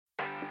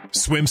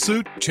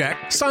Swimsuit? Check.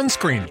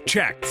 Sunscreen?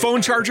 Check. Phone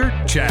charger?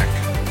 Check.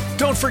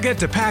 Don't forget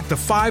to pack the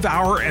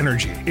 5-Hour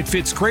Energy. It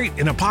fits great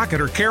in a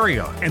pocket or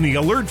carry-on, and the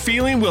alert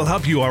feeling will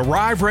help you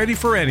arrive ready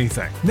for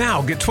anything.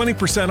 Now get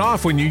 20%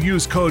 off when you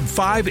use code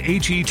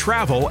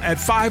 5HETRAVEL at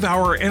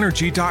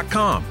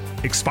 5hourenergy.com.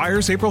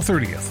 Expires April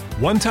 30th.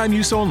 One-time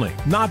use only.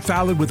 Not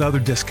valid with other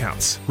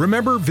discounts.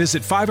 Remember,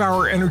 visit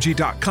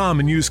 5hourenergy.com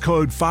and use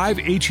code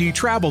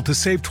 5HETRAVEL to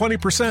save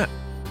 20%.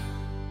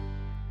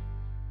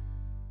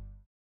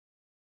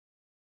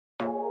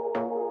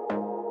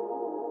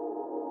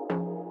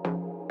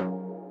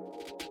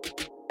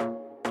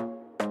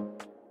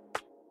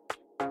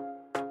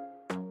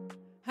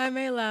 Hi,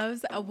 my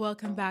loves.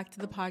 Welcome back to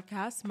the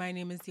podcast. My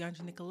name is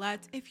DeAndre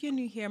Nicolette. If you're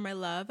new here, my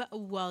love,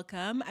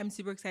 welcome. I'm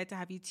super excited to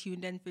have you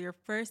tuned in for your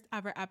first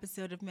ever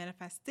episode of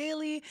Manifest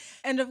Daily.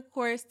 And of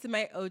course, to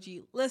my OG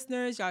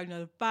listeners, y'all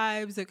know the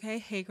vibes, okay?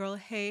 Hey girl,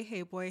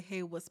 hey boy,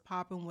 hey, what's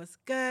poppin', what's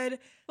good?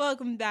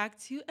 Welcome back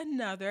to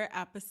another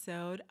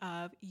episode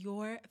of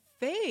your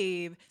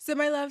fave. So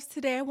my loves,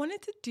 today I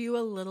wanted to do a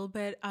little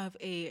bit of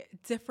a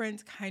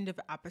different kind of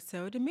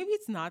episode. And maybe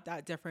it's not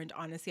that different,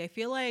 honestly. I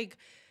feel like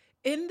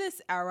in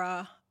this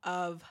era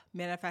of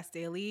Manifest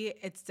Daily,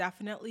 it's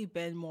definitely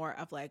been more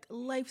of like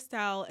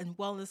lifestyle and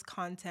wellness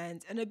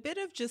content and a bit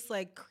of just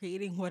like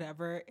creating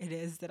whatever it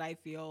is that I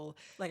feel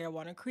like I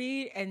want to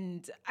create.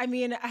 And I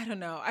mean, I don't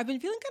know. I've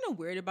been feeling kind of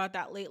weird about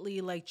that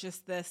lately. Like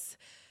just this,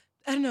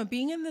 I don't know,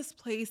 being in this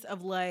place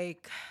of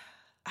like,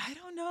 I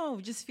don't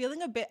know, just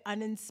feeling a bit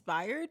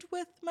uninspired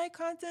with my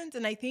content.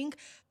 And I think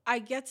I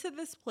get to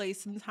this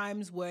place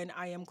sometimes when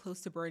I am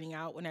close to burning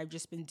out, when I've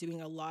just been doing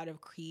a lot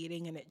of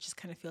creating and it just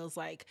kind of feels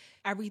like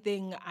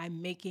everything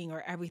I'm making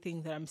or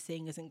everything that I'm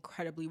saying is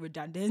incredibly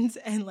redundant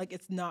and like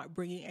it's not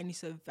bringing any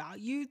sort of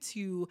value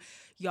to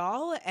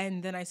y'all.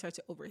 And then I start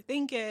to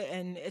overthink it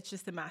and it's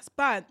just a mess.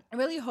 But I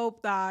really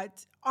hope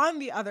that on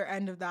the other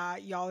end of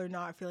that, y'all are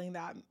not feeling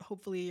that.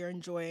 Hopefully you're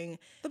enjoying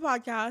the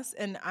podcast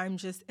and I'm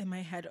just in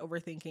my head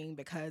overthinking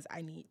because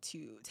I need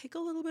to take a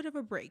little bit of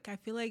a break. I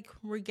feel like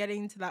we're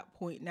getting to that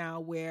point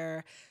now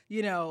where,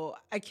 you know,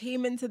 I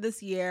came into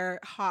this year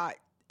hot,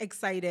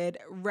 excited,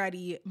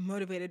 ready,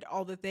 motivated,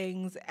 all the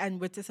things. And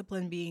with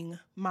discipline being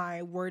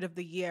my word of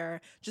the year,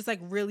 just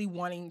like really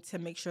wanting to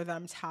make sure that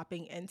I'm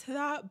tapping into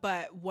that.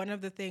 But one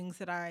of the things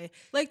that I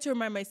like to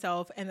remind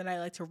myself and that I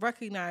like to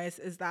recognize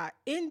is that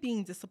in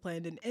being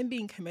disciplined and in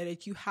being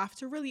committed, you have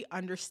to really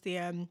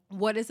understand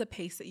what is a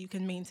pace that you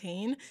can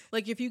maintain.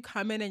 Like if you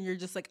come in and you're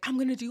just like, I'm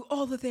going to do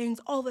all the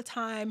things all the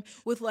time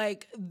with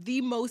like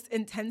the most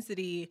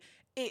intensity,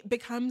 it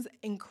becomes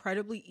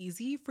incredibly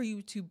easy for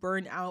you to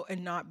burn out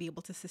and not be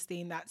able to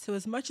sustain that. So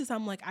as much as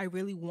I'm like, I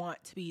really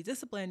want to be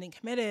disciplined and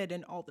committed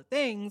and all the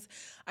things,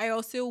 I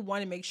also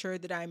want to make sure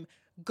that I'm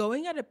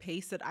going at a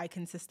pace that I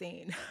can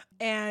sustain.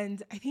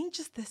 And I think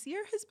just this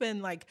year has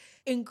been like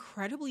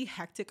incredibly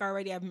hectic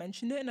already. I've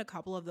mentioned it in a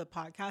couple of the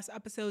podcast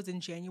episodes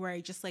in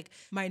January, just like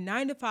my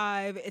 9 to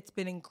 5, it's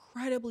been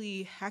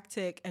incredibly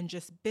hectic and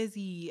just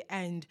busy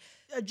and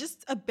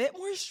just a bit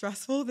more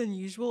stressful than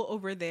usual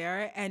over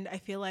there. And I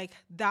feel like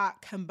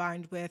that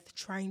combined with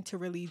trying to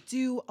really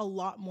do a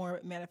lot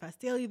more Manifest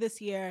Daily this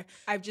year,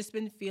 I've just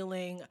been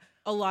feeling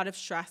a lot of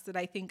stress that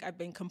I think I've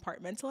been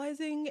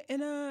compartmentalizing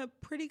in a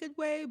pretty good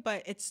way,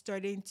 but it's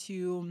starting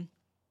to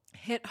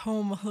hit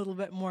home a little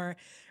bit more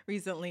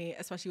recently,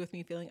 especially with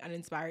me feeling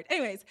uninspired.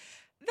 Anyways,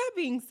 that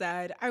being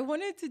said, I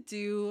wanted to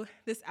do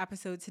this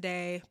episode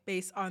today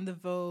based on the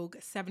Vogue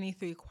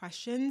 73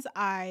 questions.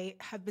 I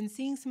have been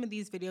seeing some of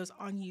these videos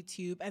on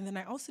YouTube, and then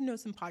I also know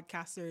some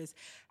podcasters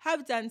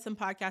have done some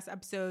podcast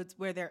episodes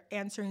where they're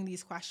answering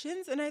these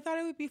questions, and I thought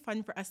it would be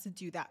fun for us to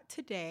do that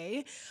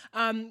today.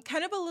 Kind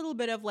of a little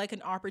bit of like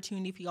an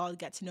opportunity for y'all to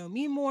get to know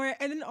me more,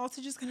 and then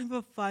also just kind of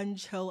a fun,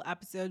 chill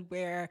episode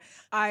where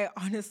I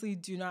honestly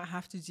do not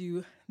have to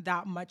do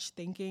that much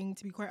thinking,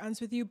 to be quite honest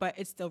with you, but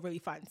it's still really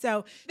fun.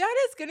 So that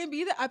is going to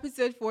be the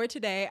episode for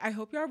today. I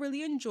hope y'all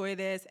really enjoy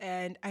this,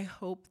 and I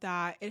hope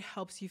that it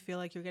helps you feel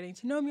like you're getting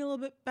to know me a little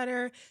bit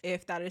better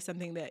if that is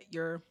something that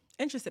you're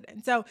interested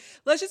in. So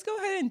let's just go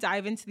ahead and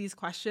dive into these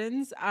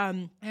questions.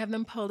 I have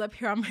them pulled up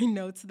here on my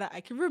notes so that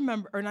I can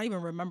remember, or not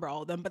even remember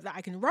all of them, but that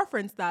I can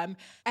reference them.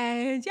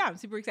 And yeah, I'm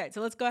super excited.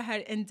 So let's go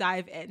ahead and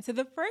dive in. So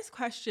the first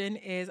question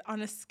is,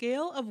 on a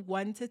scale of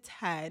 1 to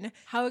 10,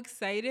 how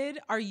excited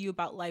are you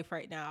about life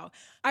right now?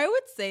 I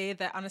would say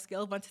that on a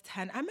scale of 1 to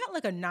 10, I'm at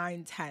like a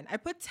 9-10. I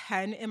put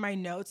 10 in my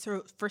notes.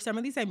 So for some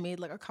of these, I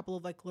made like a couple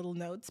of like little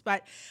notes,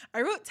 but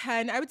I wrote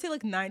 10. I would say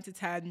like 9 to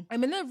 10.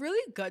 I'm in a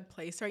really good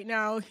place right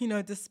now, you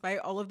know, despite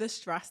all of the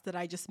stress that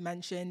I just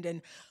mentioned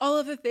and all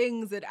of the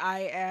things that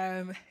I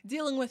am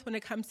dealing with when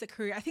it comes to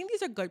career. I think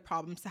these are good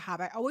problems to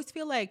have. I always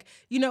feel like,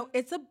 you know,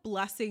 it's a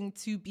blessing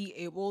to be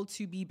able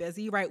to be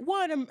busy, right?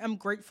 One, I'm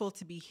grateful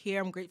to be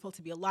here. I'm grateful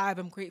to be alive.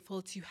 I'm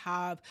grateful to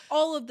have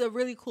all of the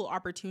really cool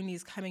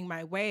opportunities coming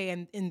my way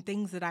and in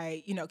things that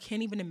I, you know,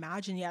 can't even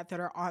imagine yet that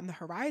are on the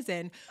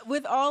horizon.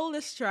 With all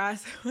the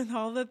stress, with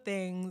all the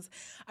things,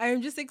 I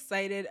am just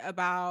excited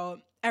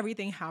about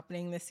everything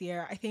happening this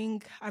year. I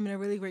think I'm in a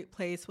really great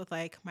place with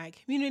like my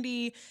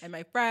community and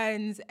my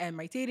friends and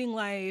my dating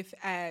life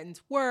and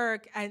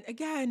work. And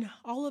again,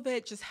 all of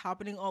it just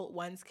happening all at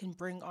once can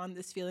bring on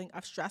this feeling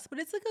of stress, but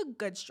it's like a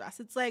good stress.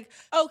 It's like,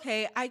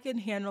 okay, I can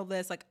handle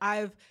this. Like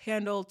I've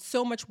handled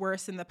so much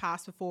worse in the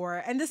past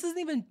before. And this isn't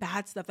even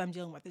bad stuff that I'm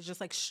dealing with. It's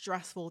just like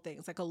stressful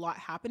things, like a lot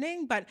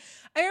happening. But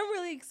I am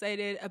really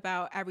excited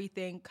about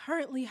everything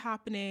currently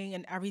happening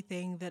and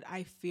everything that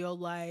I feel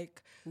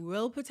like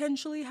will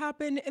potentially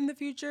happen in the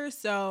future.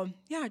 So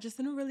yeah, just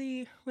in a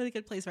really, really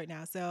good place right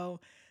now. So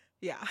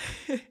yeah.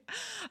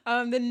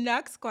 The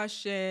next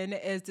question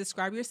is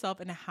describe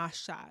yourself in a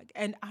hashtag.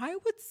 And I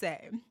would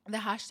say the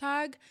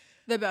hashtag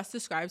that best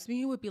describes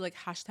me would be like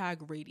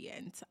hashtag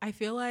radiant. I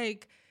feel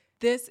like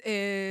this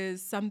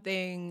is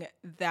something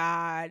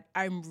that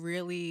I'm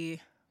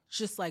really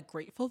just like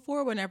grateful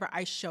for whenever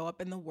I show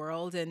up in the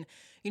world and,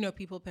 you know,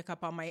 people pick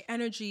up on my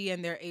energy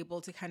and they're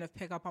able to kind of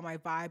pick up on my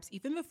vibes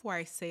even before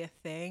I say a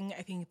thing.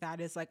 I think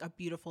that is like a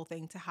beautiful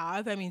thing to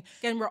have. I mean,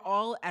 again, we're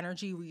all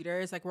energy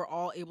readers. Like we're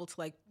all able to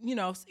like, you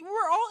know,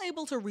 we're all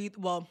able to read,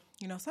 well,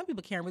 you know, some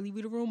people can't really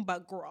read a room,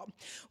 but girl,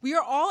 we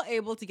are all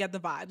able to get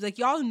the vibes. Like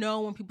y'all know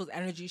when people's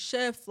energy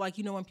shifts, like,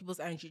 you know, when people's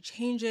energy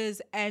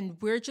changes,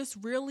 and we're just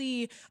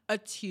really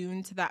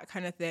attuned to that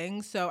kind of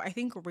thing. So I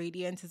think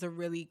radiant is a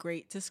really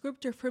great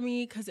descriptor for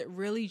me because it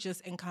really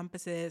just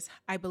encompasses,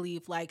 I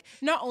believe, like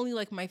not only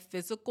like my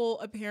physical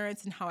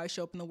appearance and how I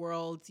show up in the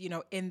world, you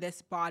know, in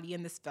this body,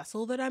 in this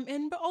vessel that I'm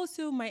in, but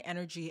also my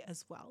energy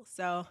as well.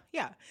 So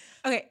yeah.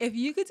 Okay. If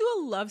you could do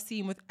a love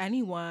scene with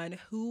anyone,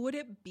 who would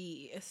it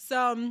be?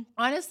 So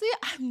honestly,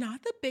 I'm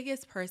not the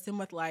biggest person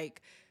with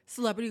like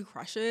celebrity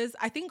crushes.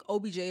 I think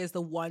OBJ is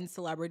the one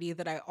celebrity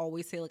that I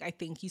always say, like, I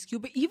think he's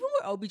cute. But even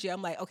with OBJ,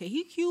 I'm like, okay,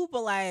 he cute,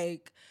 but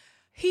like,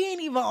 he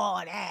ain't even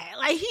all that.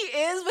 Like, he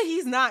is, but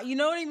he's not. You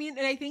know what I mean?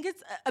 And I think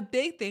it's a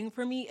big thing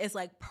for me is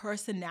like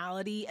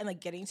personality and like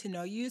getting to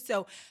know you.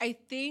 So I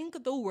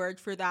think the word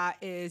for that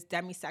is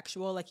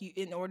demisexual. Like you,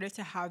 in order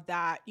to have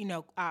that, you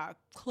know,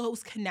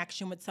 close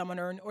connection with someone,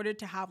 or in order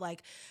to have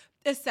like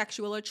a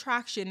sexual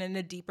attraction and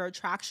a deeper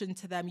attraction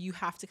to them, you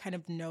have to kind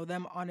of know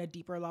them on a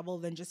deeper level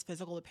than just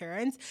physical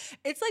appearance.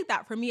 It's like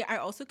that for me. I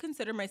also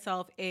consider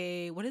myself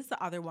what is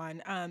the other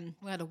one?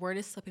 Well, the word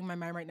is slipping my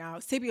mind right now.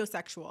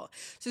 Sapiosexual.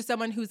 So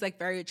someone who's like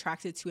very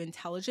attracted to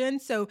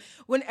intelligence. So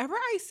whenever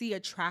I see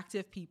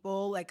attractive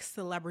people, like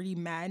celebrity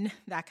men,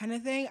 that kind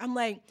of thing, I'm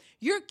like,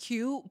 you're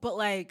cute, but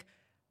like,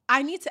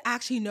 I need to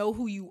actually know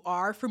who you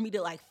are for me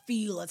to like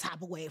feel a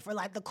type of way, for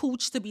like the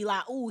cooch to be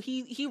like, oh,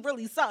 he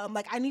really something.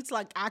 Like I need to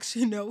like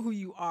actually know who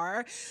you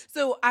are.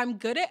 So I'm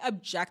good at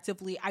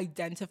objectively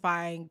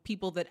identifying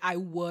people that I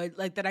would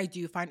like, that I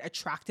do find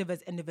attractive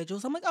as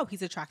individuals. I'm like, oh,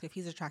 he's attractive,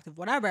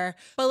 whatever.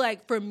 But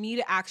like for me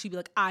to actually be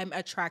like, I'm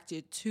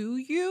attracted to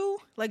you,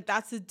 like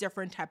that's a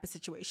different type of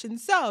situation.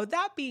 So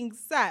that being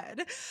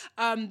said,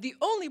 the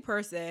only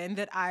person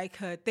that I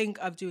could think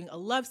of doing a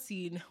love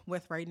scene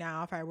with right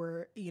now, if I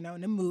were, you know,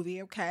 in a movie,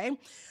 okay,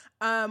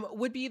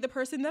 would be the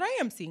person that I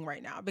am seeing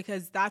right now,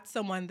 because that's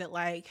someone that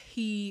like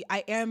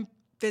I am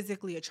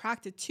physically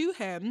attracted to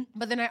him,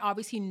 but then I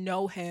obviously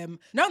know him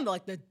not on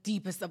the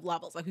deepest of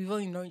levels. Like we've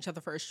only known each other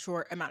for a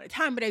short amount of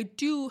time, but I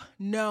do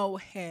know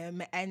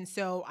him, and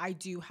so I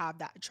do have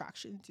that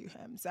attraction to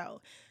him.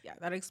 So yeah,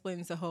 that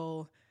explains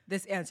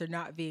this answer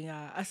not being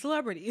a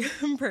celebrity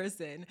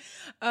person.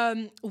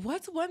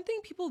 What's one thing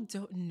people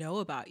don't know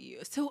about you?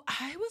 So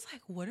I was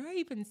like, what do I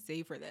even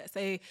say for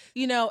this?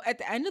 You know, at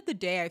the end of the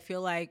day, I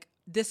feel like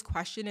this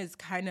question is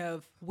kind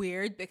of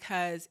weird,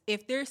 because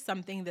if there's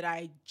something that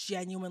I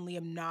genuinely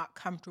am not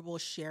comfortable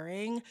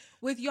sharing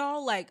with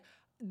y'all, like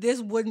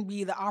this wouldn't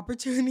be the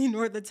opportunity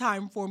nor the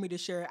time for me to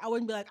share it. I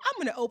wouldn't be like,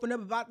 I'm going to open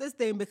up about this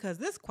thing because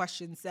this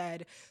question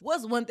said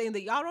was one thing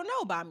that y'all don't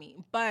know about me.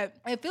 But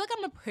I feel like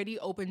I'm a pretty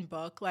open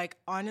book. Like,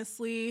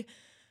 honestly,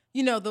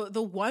 you know,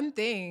 the one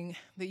thing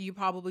that you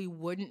probably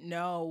wouldn't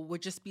know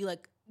would just be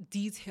like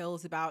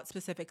details about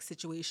specific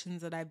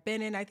situations that I've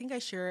been in. I think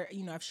I've shared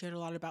a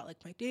lot about like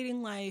my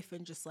dating life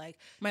and just like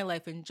my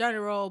life in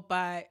general.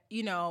 But,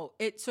 you know,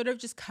 it sort of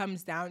just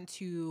comes down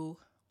to,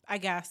 I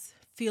guess,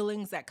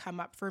 feelings that come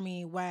up for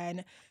me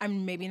when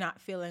I'm maybe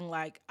not feeling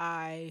like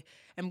I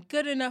am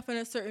good enough in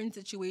a certain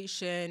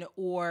situation,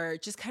 or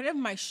just kind of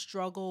my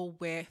struggle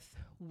with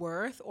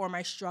worth, or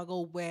my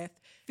struggle with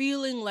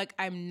feeling like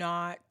I'm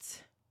not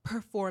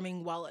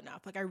performing well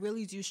enough. Like I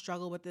really do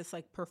struggle with this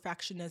like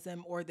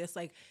perfectionism, or this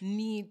like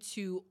need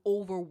to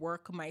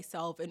overwork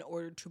myself in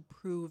order to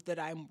prove that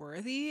I'm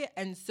worthy.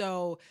 And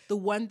so the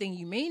one thing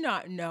you may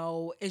not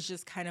know is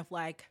just kind of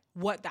like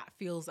what that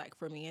feels like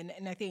for me.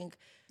 And I think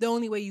the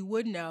only way you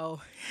would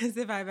know is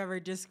if I've ever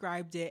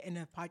described it in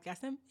a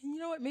podcast. And you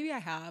know what? Maybe I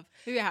have.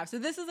 So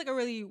this is like a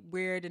really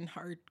weird and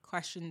hard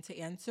question to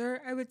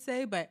answer, I would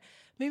say, but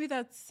maybe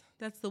that's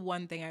the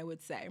one thing I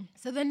would say.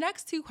 So the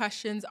next two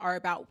questions are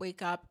about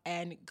wake up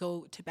and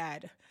go to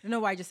bed. I don't know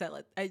why I just said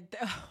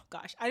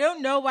I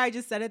don't know why I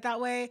just said it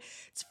that way.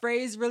 It's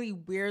phrased really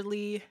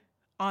weirdly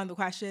on the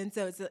question.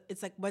 So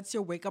it's like, what's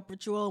your wake up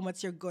ritual and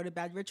what's your go to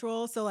bed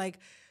ritual? So like,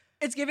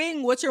 It's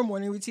giving what's your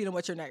morning routine and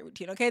what's your night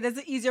routine, okay? That's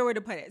an easier way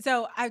to put it.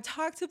 So I've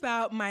talked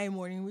about my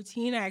morning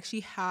routine. I actually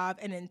have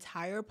an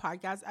entire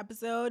podcast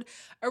episode,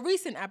 a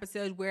recent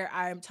episode where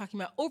I'm talking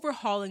about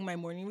overhauling my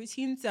morning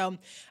routine. So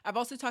I've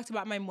also talked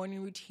about my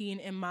morning routine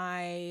in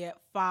my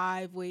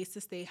 5 ways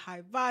to stay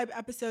high vibe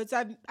episode.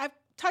 So I've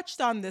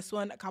touched on this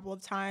one a couple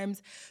of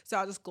times, so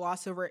I'll just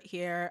gloss over it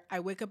here.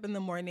 I wake up in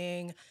the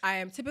morning. I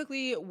am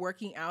typically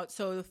working out.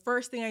 So the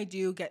first thing I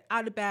do, get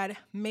out of bed,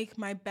 make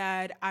my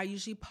bed. I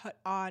usually put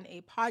on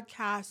a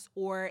podcast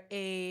or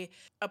a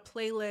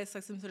playlist,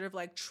 like some sort of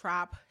like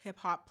trap hip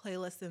hop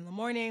playlist in the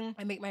morning.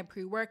 I make my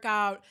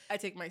pre-workout. I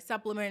take my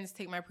supplements,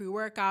 take my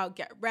pre-workout,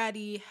 get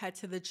ready, head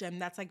to the gym.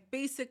 That's like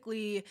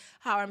basically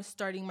how I'm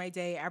starting my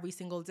day every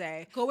single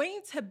day.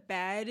 Going to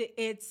bed,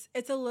 it's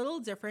a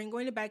little different.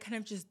 Going to bed kind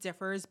of just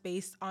differs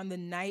based on the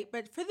night,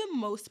 but for the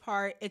most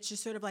part, it's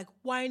just sort of like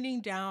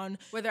winding down.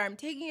 Whether I'm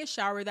taking a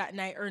shower that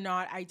night or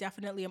not, I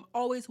definitely am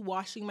always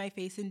washing my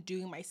face and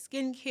doing my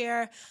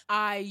skincare.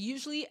 I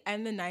usually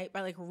end the night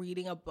by like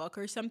reading a book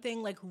or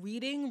something. Like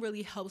reading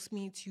really helps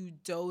me to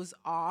doze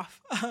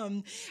off.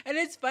 And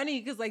it's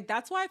funny because like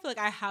that's why I feel like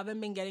I haven't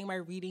been getting my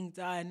reading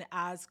done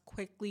as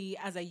quickly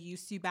as I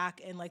used to back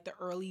in like the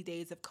early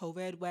days of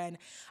COVID when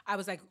I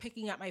was like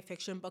picking up my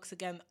fiction books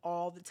again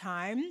all the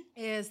time.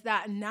 Is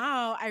that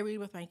now I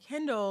read with my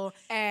Kindle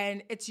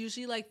and it's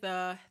usually like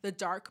the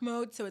dark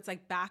mode, so it's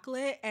like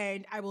backlit,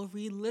 and I will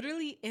read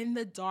literally in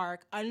the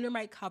dark under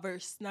my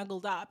covers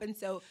snuggled up. And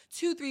so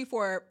 2, 3,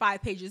 4,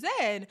 5 pages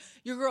in,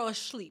 your girl is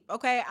asleep.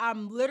 Okay,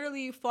 I'm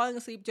literally falling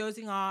asleep,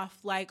 dozing off,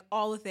 like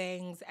all the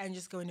things, and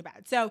just going to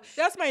bed. So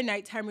that's my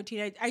nighttime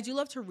routine. I do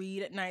love to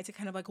read at night to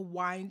kind of like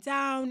wind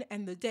down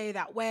and the day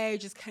that way,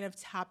 just kind of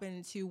tap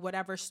into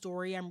whatever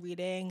story I'm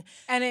reading.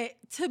 And it,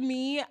 to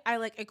me, I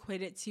like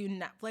equate it to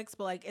Netflix,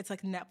 but like it's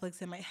like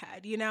Netflix in my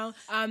head, you know?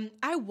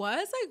 I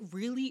was like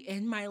really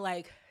in my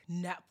like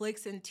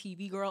Netflix and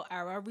TV girl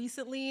era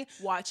recently,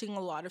 watching a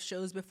lot of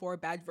shows before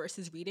bed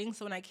versus reading.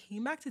 So when I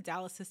came back to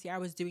Dallas this year, I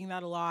was doing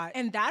that a lot.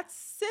 And that's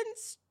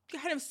since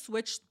kind of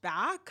switched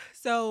back.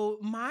 So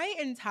my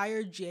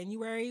entire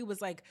January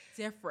was like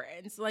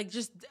different. Like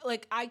just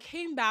like I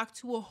came back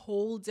to a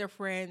whole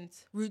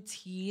different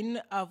routine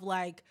of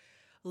like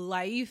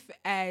life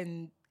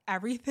and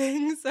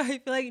everything. So I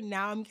feel like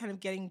now I'm kind of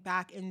getting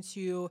back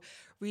into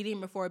reading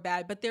before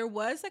bed. But there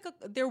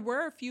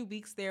were a few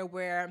weeks there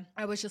where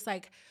I was just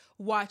like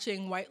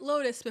watching White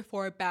Lotus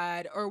before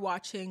bed, or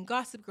watching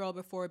Gossip Girl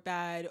before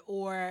bed,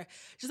 or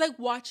just like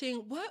watching,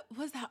 what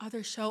was that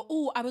other show?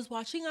 Oh, I was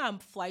watching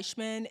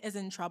Fleischman is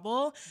in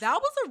Trouble. That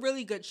was a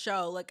really good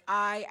show. Like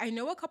I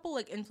know a couple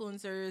like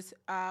influencers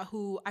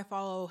who I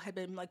follow had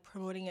been like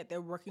promoting it. They're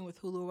working with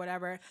Hulu or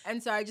whatever.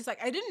 And so I just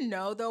like, I didn't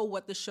know though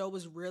what the show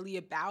was really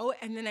about.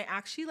 And then I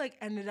actually like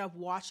ended up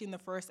watching the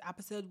first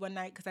episode one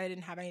night because I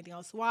didn't have anything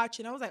else to watch.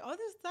 And I was like, oh,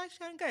 this is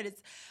actually kind of good.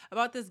 It's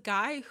about this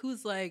guy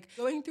who's like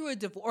going through a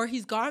divorce, or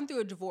he's gone through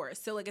a divorce.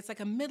 So like, it's like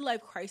a midlife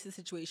crisis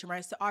situation,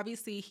 right? So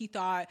obviously he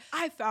thought,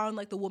 I found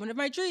like the woman of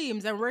my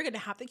dreams and we're going to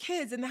have the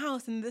kids in the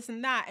house and this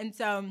and that. And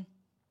so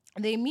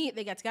they meet,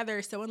 they get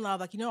together, so in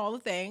love, like, you know, all the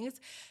things,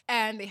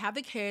 and they have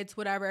the kids,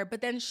 whatever. But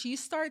then she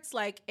starts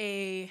like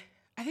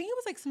I think it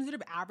was like some sort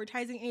of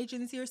advertising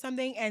agency or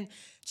something. And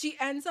she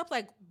ends up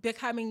like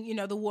becoming, you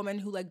know, the woman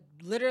who like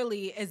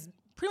literally is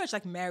pretty much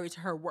like married to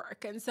her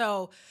work. And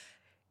so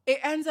it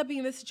ends up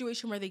being this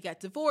situation where they get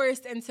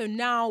divorced. And so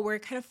now we're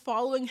kind of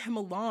following him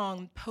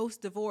along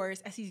post-divorce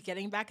as he's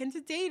getting back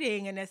into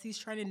dating and as he's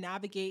trying to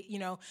navigate, you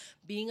know,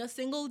 being a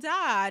single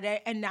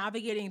dad and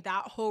navigating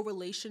that whole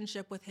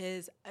relationship with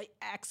his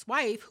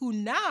ex-wife, who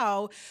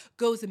now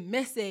goes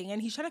missing.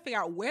 And he's trying to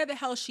figure out where the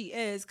hell she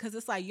is, because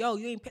it's like, yo,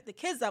 you ain't picked the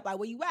kids up. Like,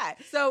 where you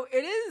at? So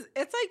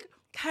it's like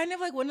kind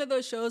of like one of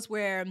those shows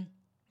where,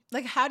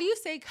 like, how do you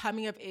say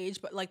coming of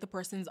age, but like the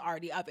person's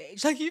already of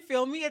age? Like, you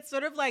feel me? It's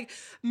sort of like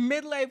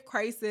midlife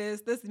crisis.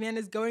 This man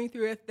is going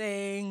through a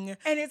thing,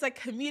 and it's like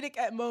comedic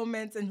at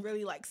moments and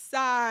really like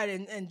sad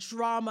and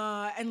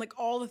drama and like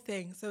all the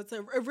things. So it's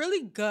a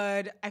really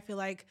good, I feel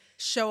like,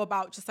 show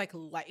about just like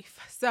life.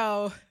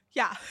 So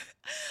yeah,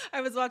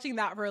 I was watching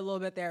that for a little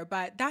bit there,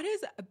 but that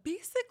is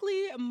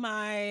basically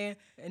my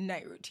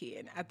night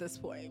routine at this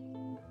point.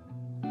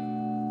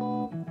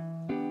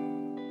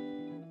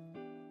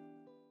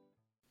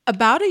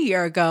 About a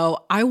year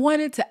ago, I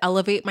wanted to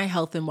elevate my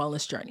health and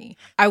wellness journey.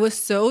 I was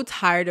so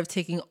tired of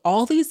taking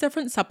all these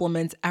different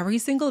supplements every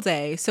single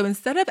day, so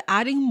instead of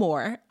adding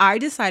more, I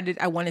decided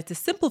I wanted to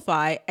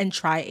simplify and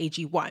try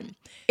AG1.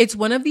 It's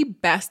one of the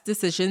best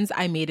decisions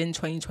I made in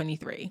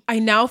 2023. I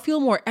now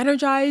feel more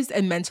energized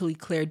and mentally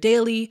clear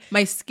daily.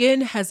 My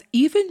skin has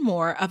even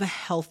more of a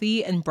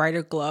healthy and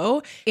brighter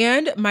glow,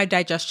 and my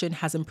digestion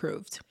has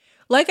improved.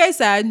 Like I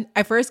said,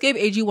 I first gave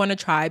AG1 a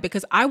try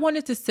because I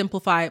wanted to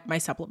simplify my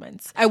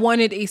supplements. I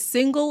wanted a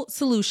single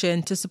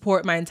solution to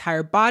support my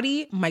entire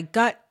body, my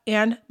gut,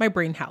 and my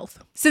brain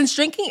health. Since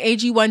drinking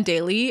AG1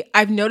 daily,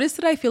 I've noticed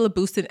that I feel a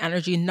boost in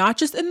energy, not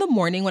just in the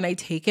morning when I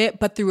take it,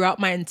 but throughout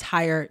my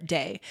entire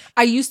day.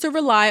 I used to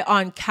rely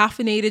on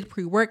caffeinated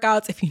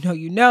pre-workouts, if you know,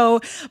 you know,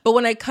 but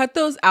when I cut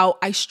those out,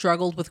 I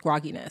struggled with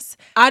grogginess.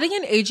 Adding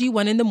an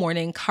AG1 in the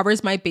morning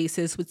covers my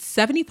bases with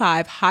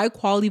 75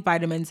 high-quality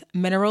vitamins,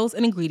 minerals,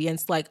 and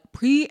ingredients like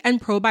pre-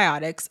 and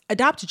probiotics,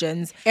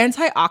 adaptogens,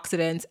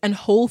 antioxidants, and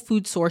whole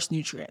food source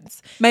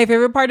nutrients. My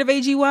favorite part of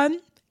AG1?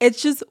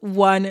 It's just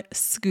one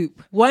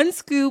scoop. One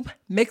scoop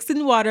mixed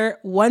in water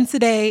once a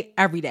day,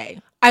 every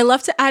day. I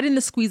love to add in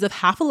a squeeze of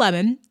half a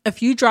lemon, a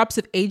few drops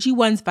of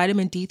AG1's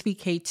vitamin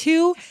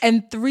D3K2,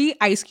 and 3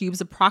 ice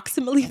cubes,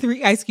 approximately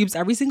 3 ice cubes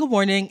every single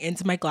morning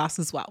into my glass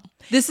as well.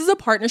 This is a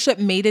partnership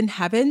made in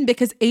heaven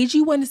because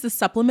AG1 is the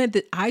supplement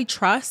that I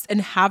trust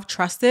and have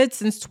trusted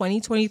since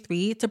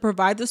 2023 to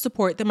provide the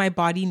support that my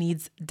body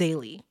needs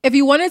daily. If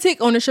you want to take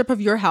ownership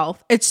of your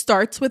health, it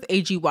starts with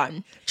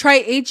AG1.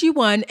 Try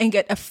AG1 and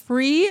get a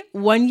free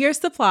 1-year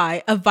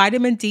supply of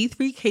vitamin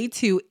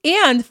D3K2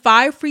 and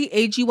 5 free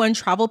AG1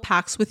 travel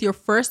packs with your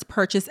first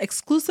purchase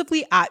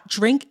exclusively at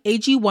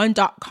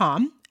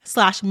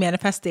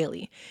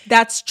drinkag1.com/manifestdaily.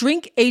 That's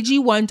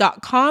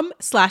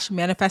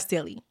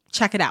drinkag1.com/manifestdaily.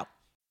 Check it out.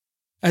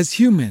 As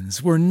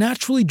humans, we're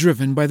naturally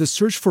driven by the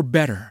search for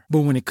better. But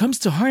when it comes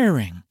to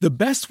hiring, the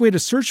best way to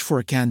search for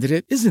a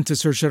candidate isn't to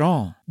search at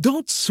all.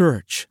 Don't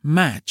search,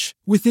 match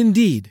with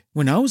Indeed.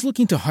 When I was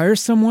looking to hire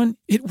someone,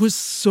 it was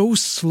so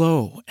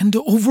slow and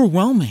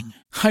overwhelming.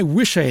 I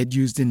wish I had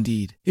used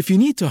Indeed. If you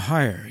need to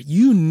hire,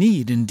 you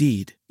need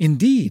Indeed.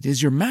 Indeed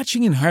is your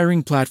matching and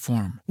hiring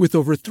platform with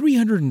over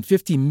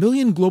 350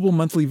 million global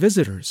monthly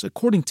visitors,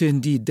 according to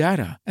Indeed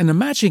data, and a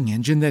matching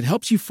engine that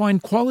helps you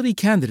find quality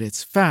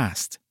candidates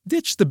fast.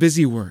 Ditch the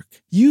busy work.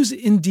 Use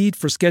Indeed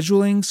for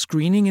scheduling,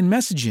 screening, and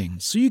messaging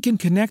so you can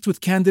connect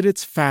with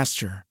candidates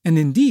faster. And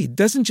Indeed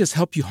doesn't just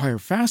help you hire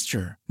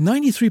faster.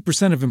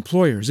 93% of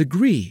employers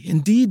agree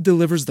Indeed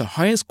delivers the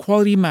highest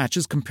quality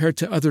matches compared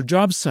to other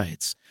job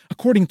sites,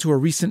 according to a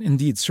recent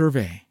Indeed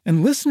survey.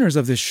 And listeners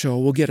of this show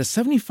will get a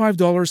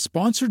 $75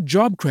 sponsored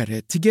job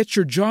credit to get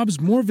your jobs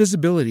more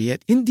visibility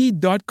at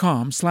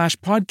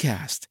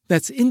Indeed.com/podcast.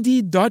 That's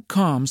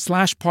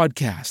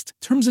Indeed.com/podcast.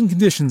 Terms and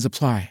conditions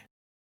apply.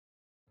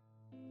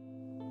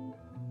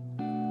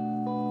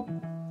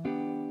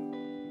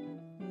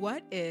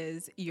 What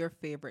is your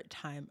favorite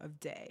time of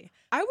day?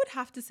 I would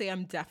have to say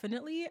I'm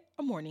definitely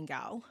a morning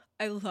gal.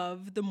 I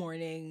love the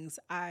mornings.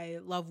 I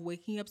love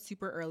waking up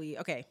super early.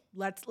 Okay,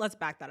 let's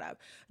back that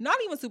up. Not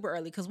even super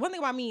early, because one thing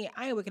about me,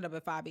 I ain't waking up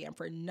at 5 a.m.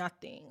 for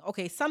nothing.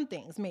 Okay, some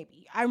things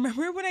maybe. I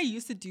remember when I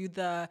used to do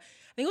I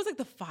think it was like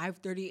the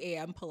 5:30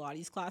 a.m.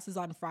 Pilates classes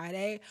on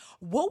Friday.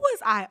 What was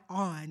I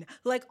on?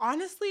 Like,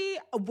 honestly,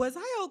 was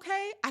I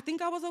okay? I think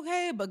I was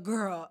okay, but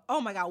girl, oh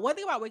my God, one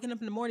thing about waking up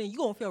in the morning, you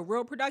gonna feel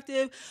real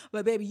productive,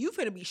 but baby, you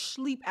finna be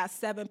sleep at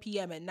 7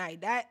 p.m. at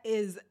night. That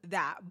is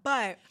that.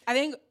 But I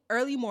think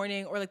early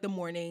morning or like the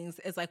mornings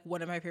is like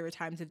one of my favorite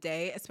times of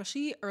day,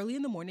 especially early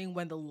in the morning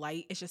when the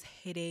light is just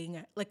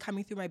hitting, like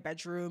coming through my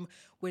bedroom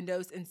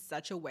windows in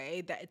such a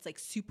way that it's like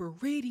super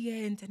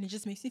radiant, and it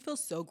just makes me feel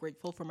so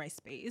grateful for my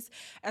space,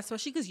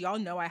 especially because y'all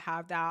know I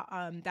have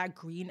that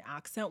green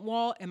accent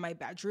wall in my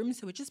bedroom,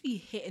 so it just be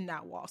hitting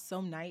that wall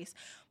so nice.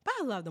 But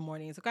I love the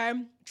mornings, okay?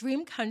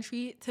 Dream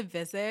country to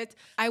visit,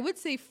 I would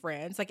say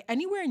France, like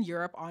anywhere in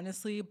Europe,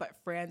 honestly, but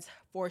France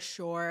for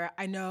sure.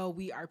 I know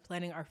we are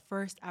planning our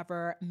first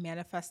ever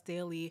Manifest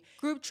Daily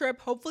group trip.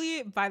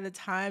 Hopefully by the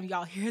time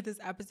y'all hear this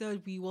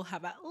episode, we will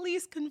have at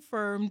least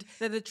confirmed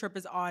that the trip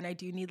is on. I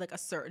do need like a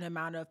certain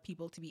amount of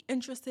people to be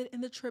interested in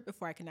the trip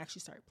before I can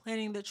actually start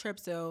planning the trip.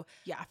 So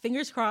yeah,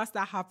 fingers crossed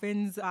that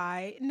happens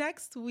by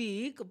next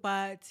week.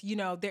 But you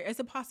know, there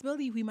is a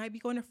possibility we might be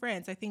going to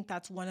France. I think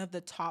that's one of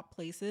the top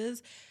places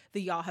that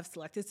y'all have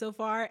selected so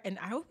far, and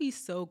I would be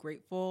so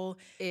grateful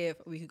if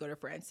we could go to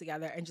France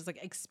together and just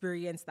like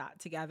experience that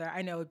together.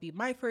 I know it would be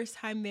my first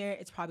time there.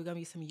 It's probably gonna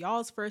be some of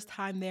y'all's first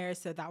time there,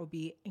 so that would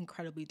be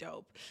incredibly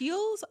dope.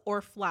 Heels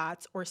or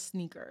flats or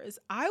sneakers?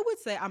 I would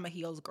say I'm a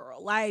heels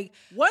girl. Like,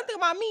 one thing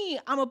about me,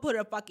 I'm gonna put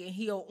a fucking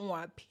heel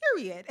on,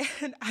 period.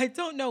 And I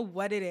don't know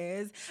what it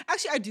is.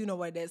 Actually, I do know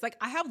what it is. Like,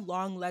 I have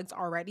long legs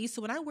already,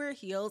 so when I wear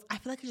heels, I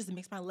feel like it just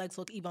makes my legs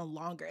look even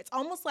longer. It's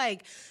almost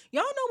like,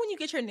 y'all know when you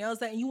get your nails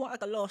done and you want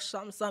like a little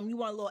something, you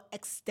want a little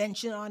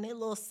extension on it, a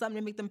little something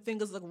to make them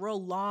fingers look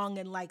real long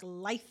and like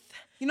lithe.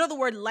 You know the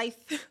word lithe?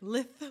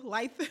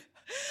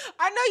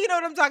 I know you know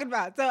what I'm talking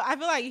about. So I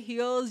feel like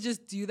heels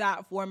just do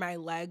that for my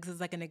legs as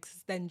like an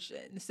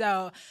extension.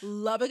 So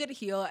love a good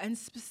heel, and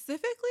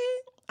specifically,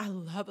 I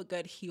love a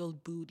good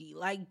heeled booty.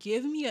 Like,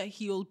 give me a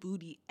heeled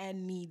booty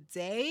any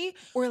day.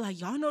 Or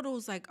like, y'all know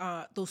those like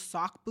those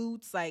sock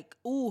boots? Like,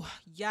 ooh,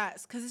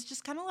 yes. Cause it's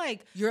just kind of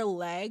like your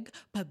leg,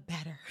 but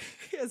better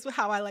is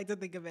how I like to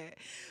think of it.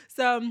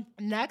 So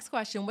next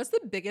question, what's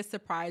the biggest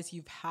surprise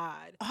you've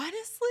had?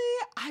 Honestly,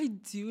 I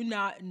do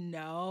not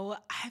know.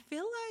 I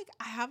feel like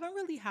I haven't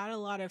really had a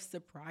lot of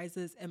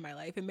surprises in my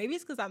life. And maybe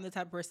it's because I'm the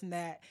type of person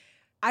that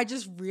I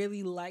just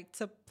really like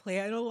to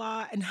plan a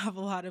lot and have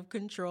a lot of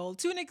control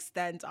to an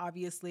extent,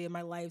 obviously, in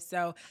my life.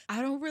 So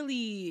I don't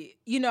really,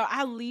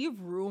 I leave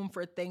room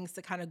for things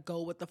to kind of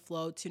go with the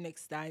flow to an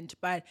extent.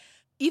 But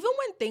even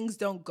when things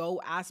don't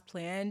go as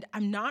planned,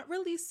 I'm not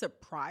really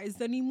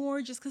surprised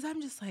anymore just because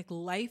I'm just like,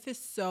 life is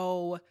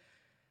so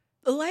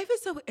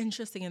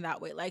interesting in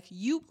that way. Like,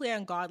 you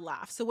plan, God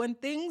laughs. So when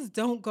things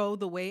don't go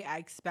the way I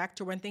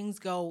expect, or when things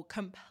go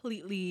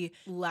completely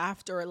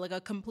left or like a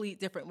complete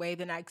different way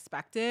than I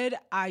expected,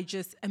 I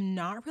just am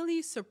not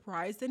really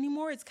surprised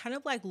anymore. It's kind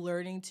of like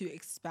learning to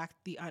expect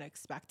the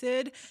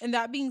unexpected. And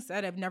that being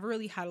said, I've never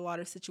really had a lot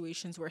of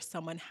situations where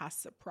someone has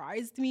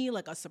surprised me,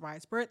 like a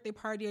surprise birthday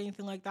party or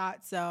anything like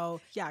that.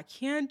 So yeah, I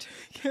can't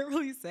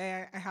really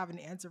say I have an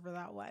answer for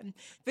that one.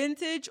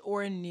 Vintage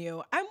or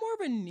new? I'm more of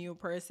a new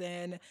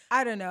person.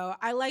 I don't know.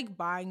 I like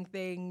buying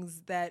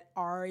things that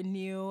are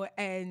new,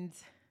 and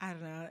I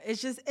don't know.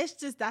 It's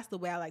just that's the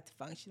way I like to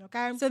function,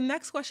 okay? So the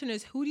next question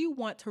is, who do you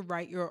want to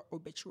write your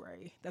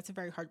obituary? That's a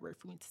very hard word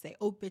for me to say,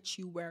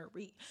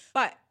 obituary.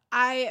 But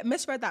I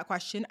misread that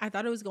question. I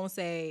thought it was going to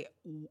say,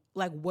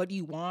 like, what do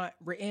you want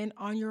written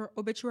on your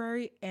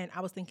obituary? And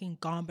I was thinking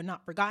gone but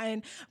not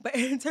forgotten. But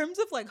in terms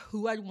of like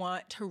who I'd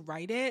want to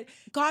write it,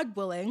 God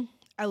willing,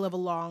 I live a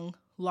long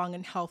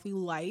and healthy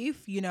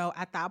life.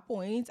 At that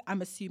point,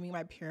 I'm assuming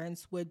my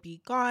parents would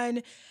be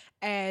gone,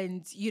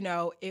 and,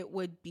 it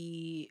would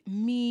be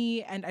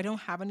me, and I don't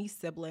have any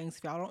siblings,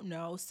 if y'all don't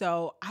know.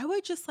 So I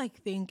would just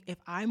think if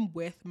I'm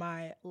with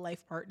my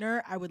life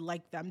partner, I would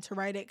like them to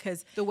write it,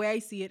 because the way I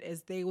see it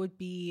is they would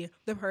be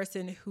the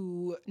person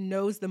who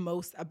knows the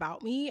most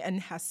about me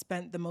and has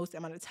spent the most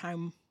amount of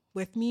time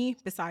with me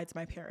besides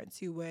my parents,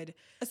 who would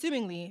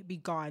assumingly be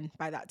gone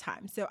by that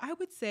time. So I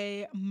would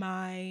say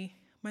my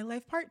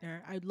life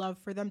partner. I'd love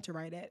for them to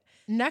write it.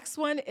 Next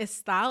one is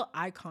style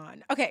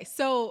icon. Okay,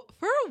 so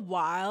for a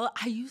while,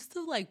 I used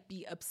to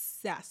be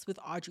obsessed with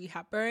Audrey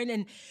Hepburn,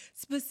 and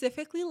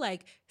specifically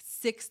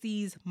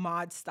 60s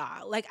mod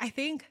style. I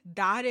think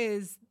that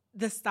is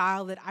the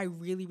style that I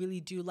really,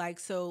 really do like.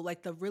 So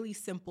the really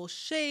simple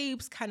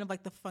shapes, kind of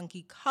the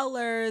funky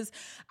colors.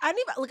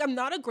 I'm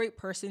not a great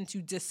person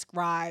to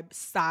describe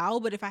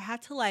style, but if I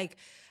had to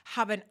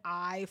have an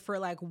eye for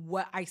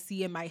what I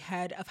see in my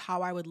head of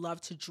how I would love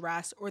to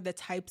dress, or the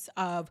types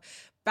of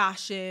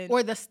fashion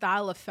or the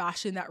style of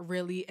fashion that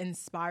really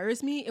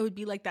inspires me, it would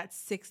be that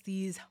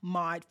 60s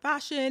mod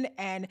fashion.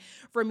 And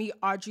for me,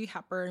 Audrey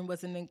Hepburn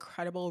was an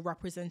incredible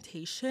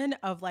representation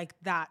of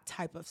that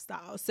type of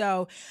style.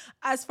 So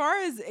as far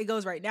as it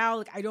goes right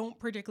now, I don't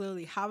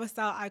particularly have a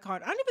style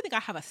icon. I don't even think I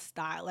have a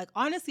style.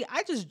 Honestly,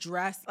 I just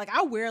dress,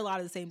 I wear a lot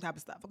of the same type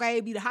of stuff. Okay,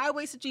 it'd be the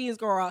high-waisted jeans,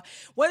 girl.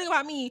 One thing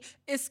about me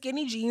is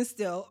skinny jeans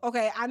still.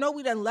 Okay, I know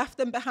we done left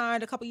them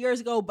behind a couple years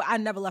ago, but I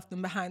never left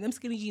them behind. Them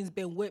skinny jeans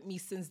been with me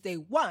since day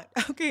one.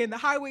 Okay, and the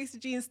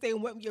high-waisted jeans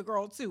staying with me, your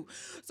girl too.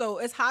 So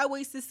it's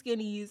high-waisted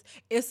skinnies,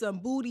 it's some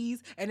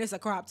booties, and it's a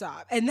crop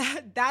top. And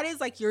that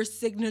is your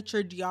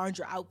signature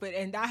DeAndre outfit.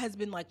 And that has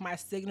been my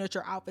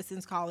signature outfit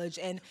since college.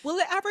 And will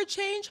it ever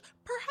change?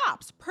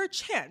 Perhaps,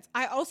 perchance.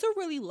 I also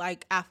really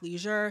like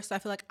athleisure. So I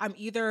feel I'm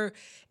either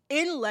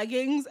in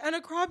leggings and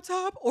a crop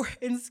top or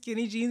in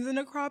skinny jeans and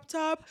a crop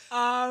top.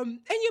 And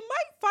you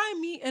might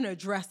find me in a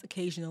dress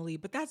occasionally,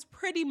 but that's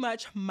pretty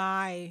much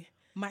my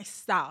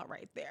style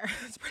right there.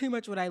 It's pretty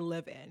much what I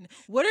live in.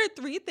 What are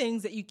 3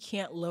 things that you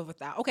can't live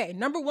without? Okay,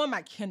 number 1,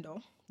 my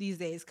Kindle these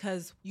days,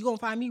 because you're going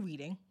to find me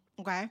reading.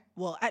 Okay,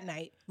 well, at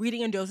night,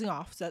 reading and dozing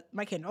off, so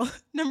my Kindle.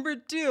 Number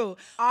 2,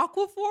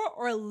 Aquaphor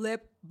or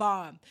lip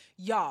balm.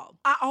 Y'all,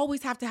 I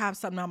always have to have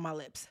something on my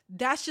lips.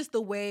 That's just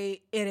the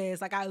way it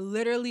is. I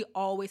literally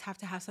always have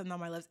to have something on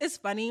my lips. It's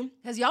funny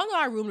because y'all know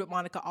I roomed with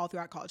Monica all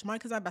throughout college.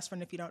 Monica's my best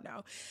friend, if you don't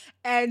know.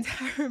 And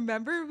I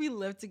remember we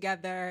lived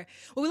together.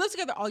 Well, we lived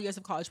together all years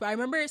of college, but I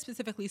remember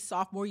specifically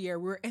sophomore year,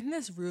 we were in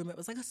this room. It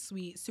was a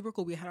suite, super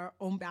cool. We had our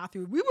own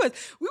bathroom. We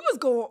was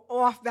going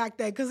off back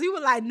then because we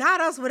were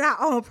not us with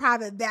our own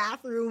private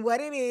bathroom.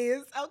 What it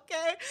is,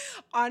 okay?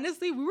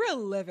 Honestly, we were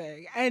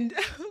living. And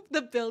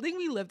the building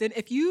we lived in,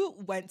 if you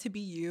went to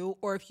BU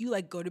or if you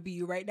go to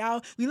BU right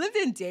now, we lived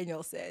in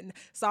Danielson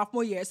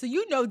sophomore year. So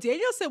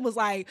Danielson was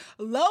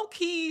low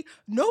key,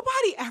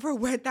 nobody ever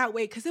went that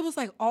way because it was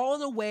all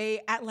the way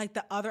at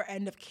the other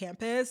end of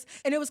campus.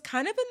 And it was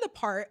kind of in the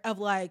part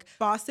of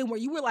Boston where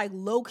you were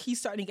low key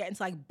starting to get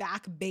into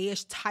Back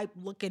Bay-ish type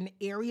looking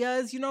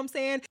areas, you know what I'm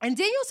saying? And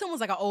Danielson was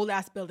an old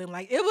ass building.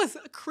 It was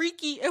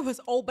creaky, it was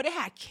old, but it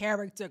had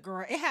character,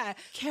 girl. It had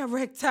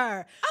character.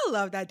 I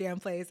love that damn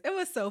place. It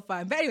was so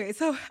fun. But anyway,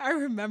 so I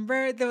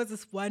remember there was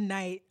this one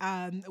night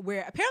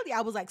where apparently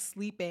I was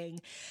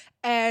sleeping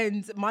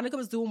and Monica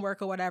was doing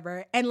work or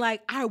whatever. And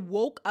I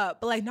woke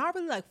up, but not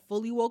really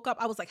fully woke up.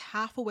 I was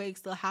half awake,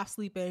 still half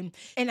sleeping.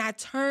 And I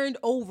turned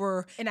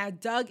over and I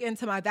dug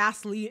into my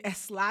Vaseline and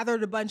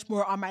slathered a bunch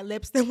more on my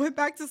lips, then went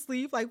back to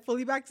sleep,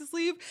 fully back to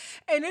sleep.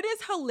 And it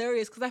is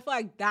hilarious because I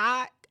feel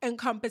that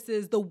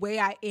encompasses the way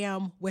I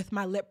am with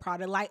my lip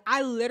product.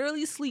 I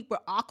literally sleep with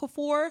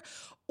Aquaphor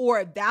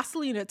or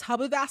Vaseline, a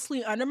tub of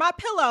Vaseline under my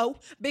pillow,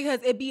 because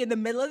it be in the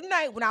middle of the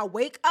night when I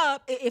wake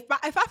up. If I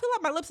feel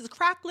like my lips is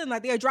crackling,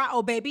 like they're dry,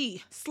 oh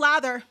baby,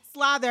 slather.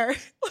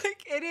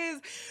 Like, it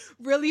is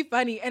really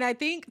funny. And I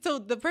think, so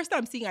the first time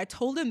I'm seeing, I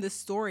told him this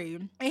story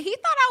and he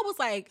thought I was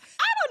like,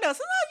 I don't know.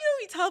 Sometimes,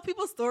 we tell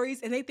people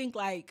stories and they think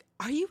like,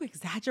 are you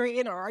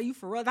exaggerating or are you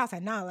for real? I was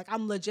like, nah, like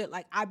I'm legit.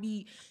 Like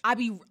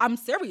I'm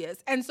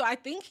serious. And so I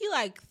think he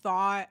like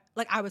thought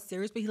like I was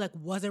serious, but he like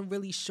wasn't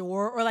really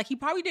sure, or like he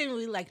probably didn't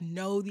really like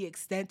know the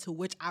extent to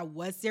which I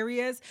was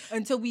serious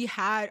until we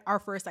had our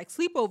first like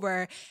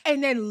sleepover.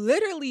 And then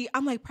literally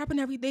I'm like prepping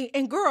everything.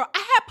 And girl, I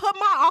had put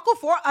my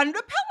Aquaphor under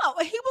the pillow.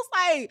 And he was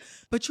like,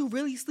 but you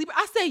really sleep?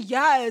 I said,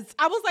 yes.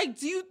 I was like,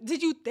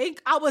 did you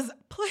think I was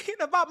playing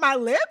about my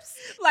lips?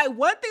 Like,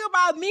 one thing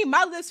about me,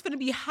 my lips finna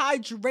be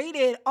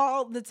hydrated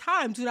all the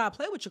time. Do not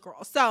play with your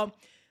girl. So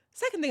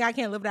second thing I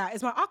can't live without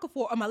is my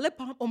Aquaphor or my lip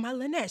balm or my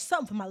Laneige.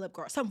 Something for my lip,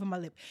 girl. Something for my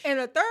lip. And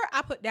the third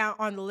I put down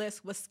on the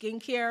list was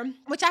skincare,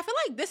 which I feel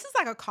like this is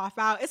like a cop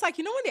out. It's like,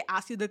 when they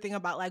ask you the thing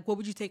about like, what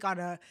would you take on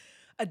a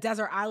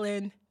desert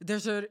island,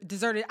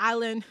 deserted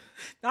island,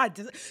 not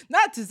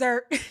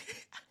dessert,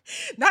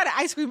 not an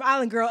ice cream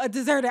island, girl, a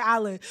deserted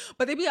island.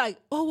 But they'd be like,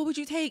 oh, what would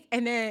you take?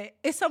 And then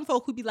it's some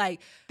folk who be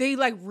like, they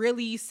like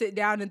really sit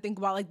down and think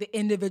about like the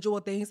individual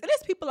things. And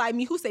there's people like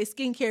me who say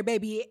skincare,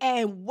 baby.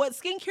 And what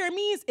skincare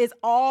means is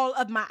all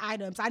of my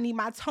items. I need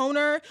my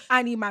toner.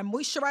 I need my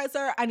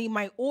moisturizer. I need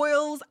my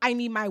oils. I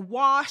need my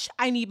wash.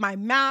 I need my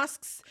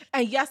masks.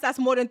 And yes, that's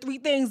more than 3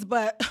 things,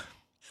 but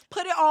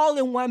put it all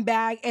in one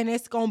bag and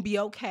it's gonna be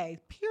okay,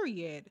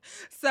 period.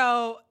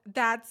 So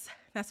that's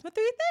my 3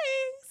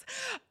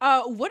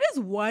 things. What is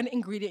one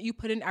ingredient you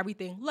put in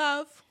everything?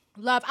 Love.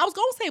 I was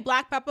gonna say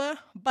black pepper,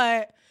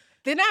 but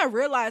then I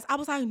realized, I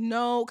was like,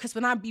 no, because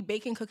when I be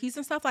baking cookies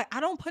and stuff, like I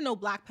don't put no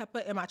black pepper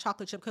in my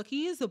chocolate chip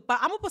cookies, but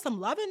I'm gonna put some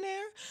love in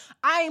there.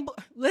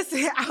 Listen,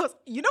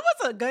 you know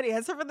what's a good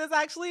answer for this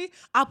actually?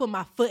 I'll put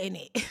my foot in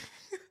it.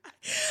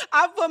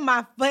 I put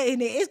my foot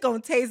in it. It's gonna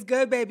taste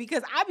good, baby,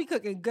 because I be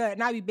cooking good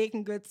and I be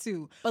baking good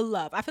too. But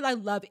love, I feel like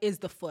love is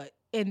the foot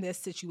in this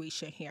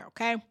situation here,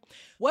 okay?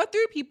 What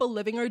 3 people,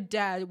 living or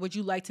dead, would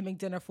you like to make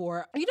dinner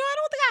for? I don't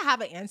think I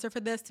have an answer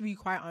for this, to be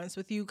quite honest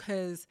with you,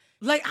 because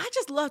like I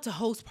just love to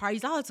host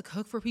parties. I love to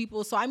cook for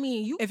people. So I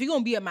mean, if you're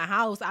gonna be at my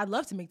house, I'd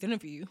love to make dinner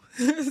for you.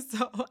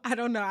 So I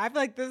don't know. I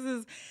feel like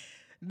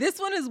this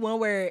one is one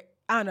where,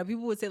 I don't know,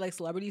 people would say like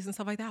celebrities and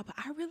stuff like that, but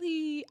I don't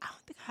think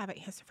I have an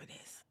answer for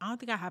this. I don't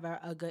think I have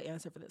a good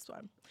answer for this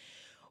one.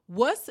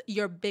 What's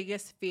your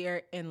biggest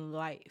fear in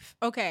life?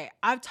 Okay,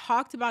 I've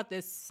talked about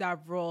this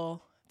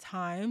several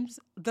times.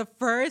 The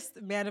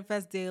first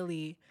Manifest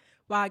Daily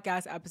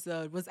podcast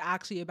episode was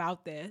actually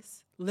about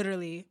this,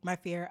 literally my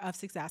fear of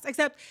success,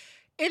 except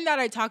in that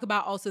I talk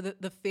about also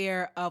the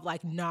fear of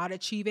like not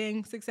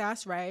achieving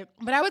success, right?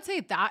 But I would say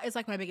that is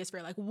like my biggest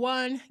fear. Like,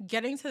 one,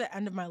 getting to the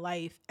end of my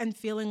life and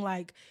feeling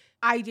like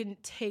I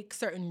didn't take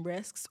certain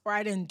risks or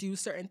I didn't do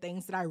certain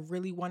things that I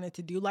really wanted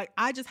to do. Like,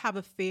 I just have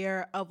a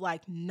fear of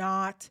like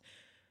not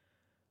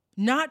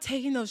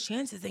taking those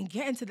chances and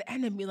getting to the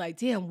end and be like,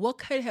 damn, what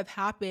could have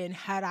happened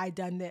had I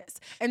done this?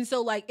 And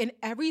so like in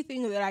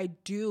everything that I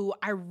do,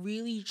 I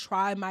really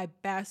try my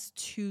best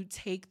to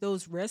take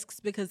those risks,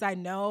 because I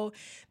know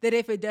that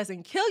if it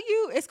doesn't kill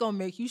you, it's going to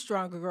make you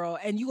stronger, girl.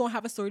 And you're going to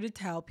have a story to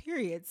tell,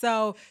 period.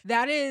 So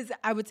that is,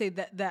 I would say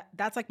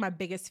that's like my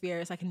biggest fear.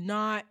 It's like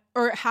not,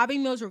 or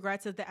having those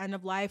regrets at the end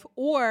of life,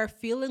 or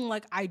feeling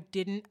like I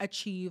didn't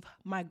achieve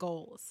my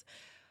goals.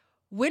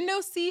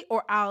 Window seat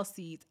or aisle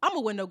seats? I'm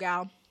a window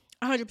gal.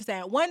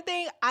 100%. One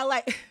thing I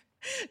like,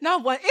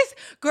 not one,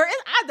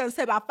 I've done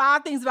said about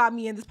 5 things about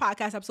me in this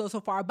podcast episode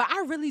so far, but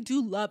I really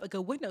do love a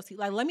good window seat.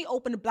 Like, let me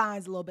open the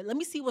blinds a little bit. Let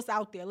me see what's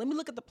out there. Let me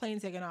look at the plane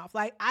taking off.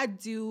 Like, I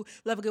do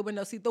love a good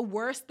window seat. The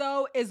worst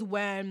though is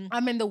when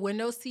I'm in the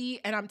window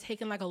seat and I'm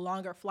taking like a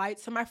longer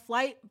flight. So my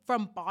flight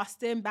from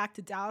Boston back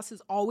to Dallas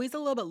is always a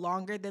little bit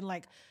longer than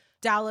like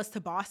Dallas to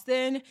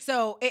Boston.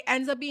 So it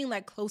ends up being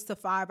like close to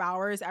 5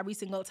 hours every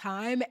single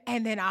time.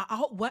 And then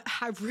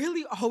I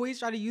really always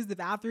try to use the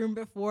bathroom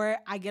before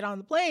I get on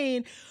the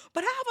plane,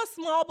 but I have a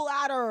small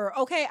bladder.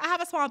 Okay. I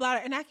have a small bladder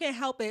and I can't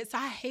help it. So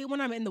I hate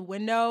when I'm in the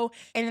window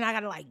and then I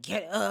got to like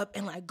get up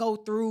and like go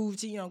through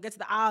to, get to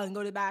the aisle and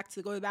go to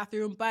the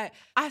bathroom. But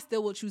I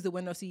still will choose the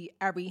window seat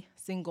every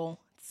single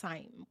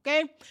time.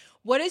 Okay.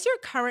 What is your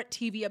current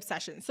TV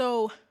obsession?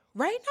 So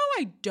right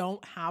now, I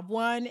don't have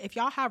one. If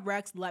y'all have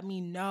Rex, let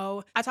me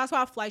know. I talked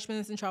about Fleischman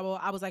is in Trouble.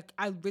 I was like,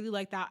 I really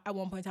like that at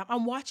one point in time.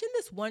 I'm watching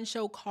this one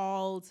show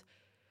called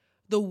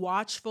The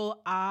Watchful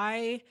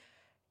Eye.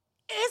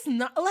 It's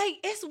not like,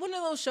 it's one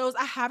of those shows,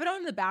 I have it on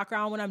in the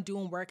background when I'm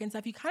doing work and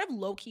stuff. You kind of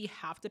low-key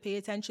have to pay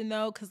attention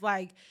though, because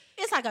like,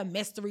 it's like a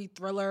mystery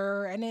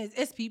thriller and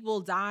it's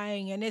people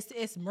dying and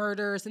it's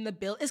murders in the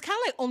building. It's kind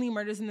of like Only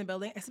Murders in the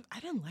Building. I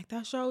didn't like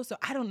that show, so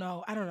I don't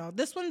know.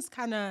 This one's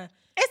kind of,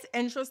 it's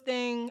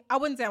interesting. I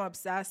wouldn't say I'm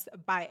obsessed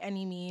by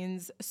any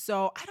means,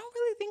 so I don't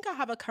really think I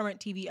have a current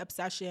TV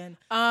obsession.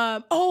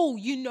 Oh,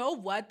 you know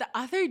what? The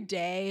other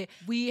day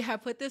we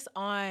had put this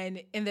on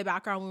in the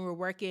background when we were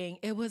working.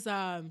 It was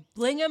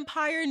Bling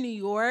Empire New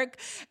York,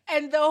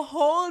 and the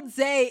whole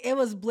day it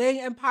was Bling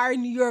Empire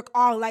New York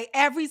on, like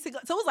every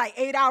single. So it was like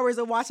 8 hours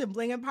of watching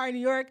Bling Empire New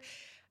York.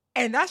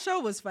 And that show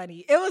was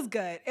funny. It was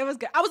good. It was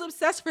good. I was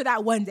obsessed for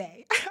that one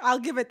day. I'll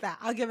give it that.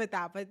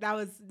 But that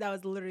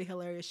was literally a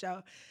hilarious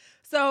show.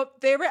 So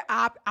favorite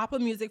app, Apple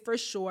Music for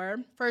sure.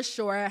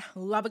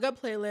 Love a good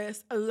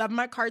playlist. I love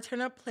my car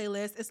turn up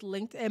playlist. It's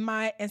linked in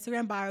my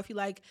Instagram bio. If you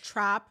like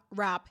trap,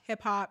 rap,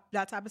 hip hop,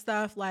 that type of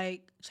stuff,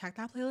 like check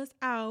that playlist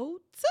out.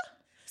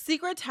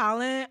 Secret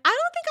talent. I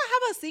don't think I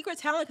have a secret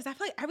talent because I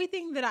feel like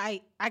everything that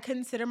I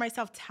consider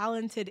myself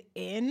talented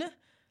in,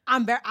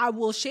 I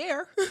will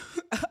share.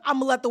 I'm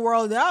gonna let the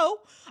world know.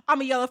 I'm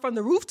gonna yell it from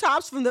the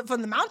rooftops, from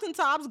the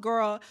mountaintops,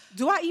 girl.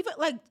 Do I even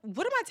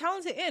what am I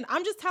talented in?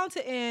 I'm just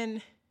talented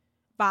in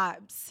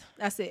vibes.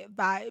 That's it,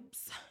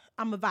 vibes.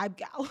 I'm a vibe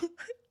gal.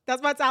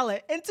 That's my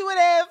talent.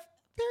 Intuitive.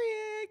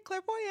 Period.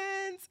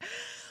 Clairvoyance.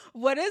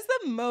 What is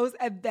the most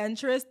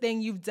adventurous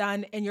thing you've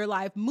done in your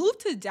life?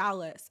 Moved to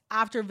Dallas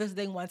after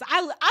visiting once.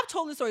 I've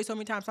told this story so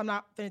many times, so I'm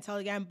not gonna tell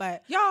it again.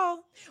 But y'all,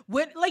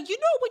 when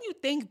you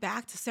think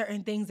back to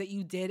certain things that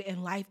you did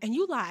in life, and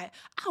you like,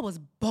 I was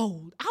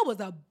bold. I was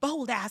a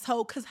bold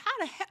asshole. Cause how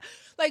the heck?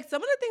 Like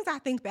some of the things I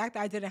think back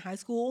that I did in high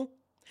school,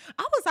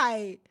 I was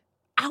like,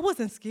 I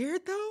wasn't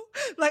scared though.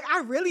 Like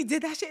I really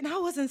did that shit and I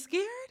wasn't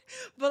scared.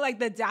 But like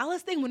the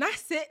Dallas thing, when I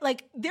sit,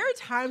 like there are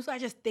times when I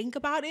just think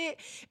about it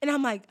and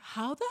I'm like,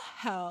 how the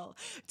hell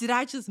did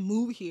I just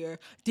move here?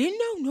 Didn't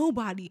know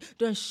nobody,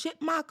 done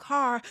shipped my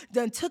car,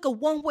 done took a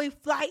one-way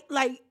flight.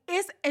 Like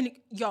it's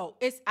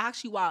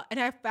actually wild. And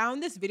I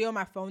found this video on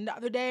my phone the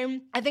other day.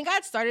 I think I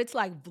had started to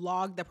like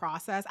vlog the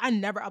process. I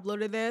never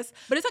uploaded this,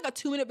 but it's like a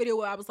 2-minute video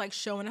where I was like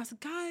showing, I was like,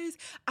 guys,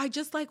 I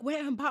just like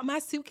went and bought my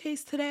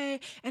suitcase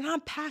today and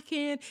I'm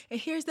packing and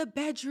here's the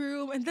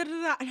bedroom and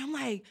da-da-da. And I'm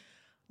like,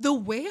 the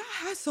way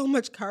I had so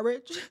much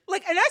courage,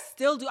 like, and I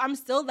still do, I'm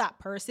still that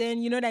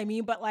person, you know what I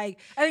mean? But like,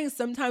 I think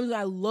sometimes when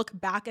I look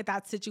back at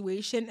that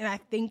situation and I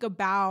think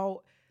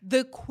about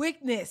the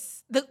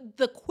quickness,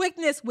 the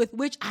quickness with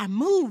which I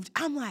moved,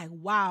 I'm like,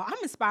 wow, I'm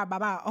inspired by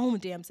my own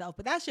damn self.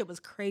 But that shit was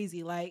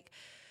crazy. Like,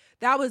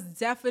 that was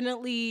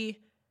definitely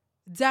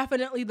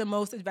the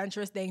most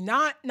adventurous thing.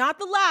 Not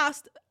the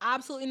last,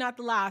 absolutely not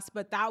the last,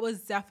 but that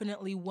was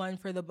definitely one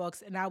for the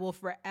books. And I will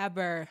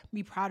forever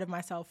be proud of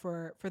myself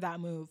for that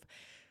move.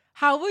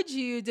 How would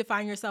you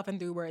define yourself in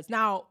 3 words?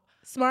 Now,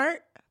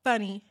 smart,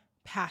 funny,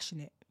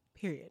 passionate,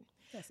 period.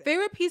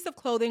 Favorite piece of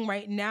clothing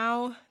right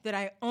now that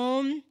I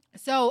own.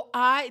 So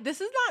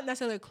this is not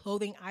necessarily a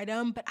clothing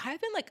item, but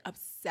I've been like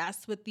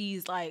obsessed with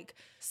these like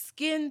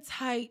skin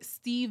tight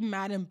Steve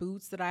Madden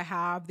boots that I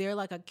have. They're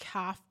like a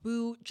calf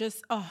boot,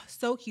 just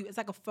so cute. It's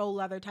like a faux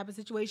leather type of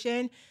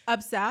situation.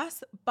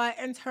 Obsessed. But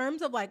in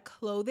terms of like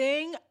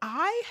clothing,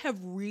 I have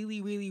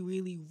really, really,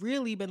 really,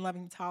 really been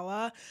loving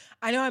Tala.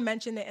 I know I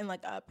mentioned it in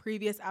like a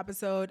previous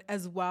episode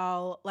as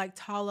well. Like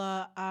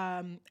Tala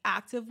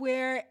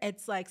activewear,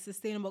 it's like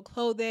sustainable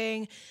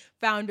clothing.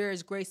 Founder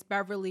is Grace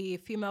Beverly,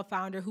 female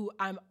founder who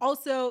I'm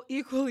also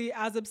equally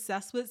as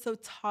obsessed with. So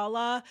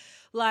Tala,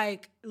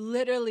 like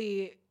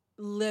literally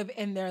live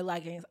in their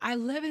leggings. I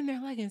live in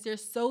their leggings. They're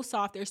so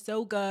soft. They're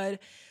so good.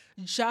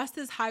 Just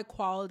as high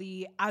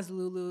quality as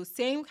Lulu.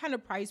 Same kind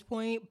of price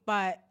point,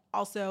 but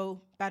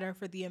also better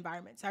for the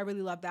environment. So I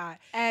really love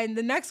that. And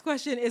the next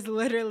question is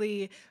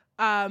literally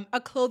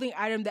a clothing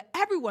item that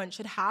everyone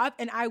should have,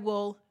 and I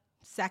will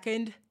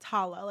second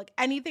Tala. Like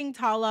anything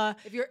Tala,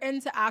 if you're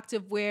into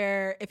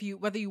activewear,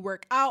 whether you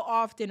work out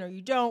often or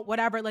you don't,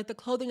 whatever, like the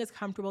clothing is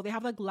comfortable. They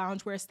have like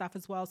loungewear stuff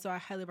as well, so I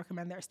highly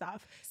recommend their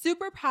stuff.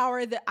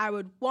 Superpower that I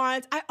would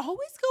want, I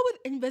always go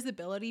with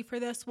invisibility for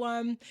this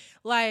one.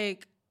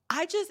 Like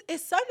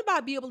it's something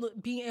about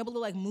being able to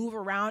like move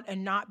around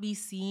and not be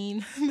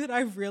seen that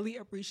I really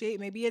appreciate.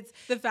 Maybe it's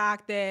the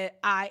fact that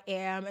I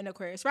am an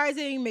Aquarius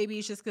rising. Maybe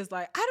it's just because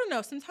like, I don't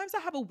know. Sometimes I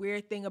have a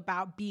weird thing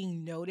about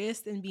being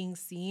noticed and being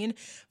seen.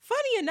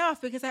 Funny enough,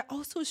 because I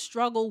also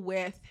struggle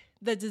with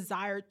the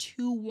desire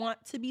to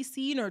want to be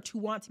seen or to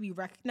want to be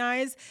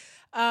recognized.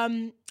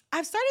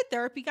 I've started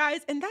therapy,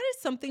 guys, and that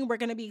is something we're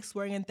going to be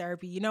exploring in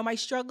therapy. You know, my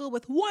struggle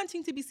with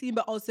wanting to be seen,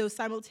 but also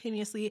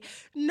simultaneously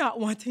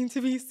not wanting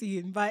to be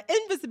seen. But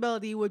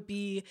invisibility would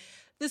be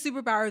the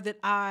superpower that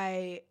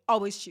I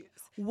always choose.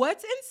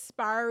 What's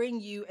inspiring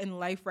you in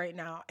life right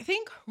now? I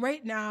think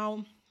right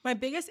now, my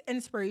biggest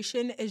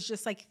inspiration is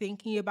just like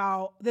thinking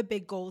about the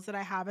big goals that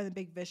I have and the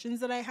big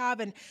visions that I have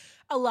and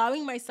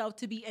allowing myself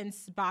to be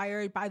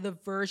inspired by the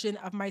version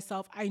of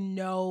myself I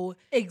know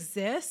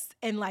exists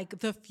in like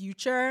the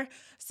future.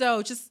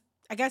 So just,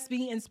 I guess,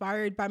 being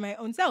inspired by my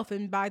own self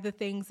and by the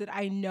things that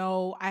I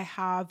know I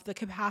have the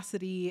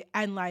capacity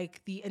and like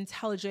the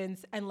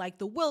intelligence and like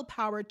the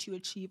willpower to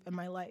achieve in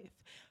my life.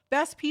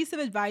 Best piece of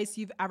advice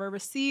you've ever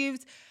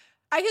received.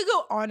 I could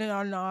go on and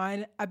on and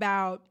on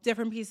about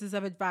different pieces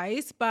of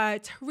advice,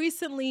 but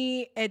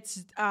recently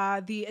it's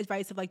the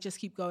advice of like just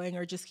keep going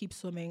or just keep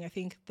swimming. I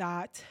think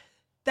that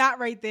that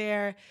right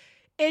there,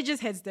 it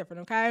just hits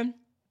different, okay?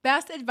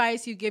 Best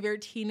advice you give your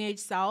teenage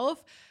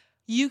self: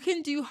 you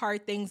can do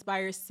hard things by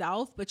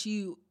yourself, but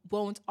you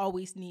won't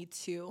always need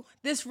to.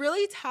 This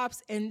really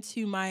taps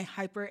into my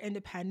hyper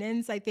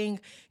independence. I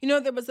think,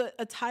 there was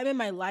a time in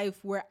my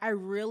life where I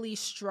really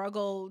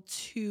struggled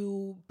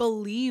to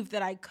believe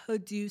that I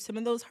could do some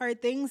of those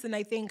hard things. And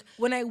I think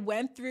when I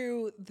went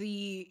through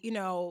the,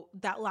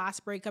 that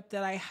last breakup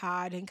that I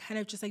had and kind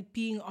of just like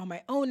being on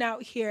my own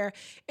out here,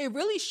 it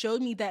really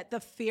showed me that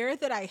the fear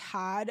that I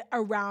had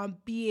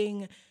around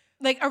being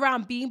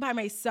by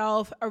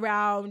myself,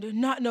 around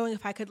not knowing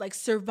if I could like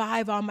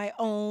survive on my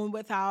own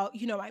without,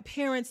 my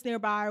parents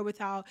nearby, or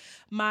without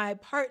my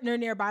partner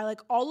nearby, like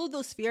all of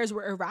those fears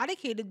were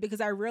eradicated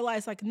because I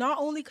realized like not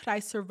only could I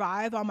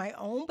survive on my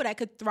own, but I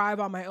could thrive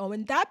on my own.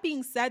 And that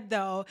being said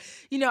though,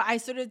 I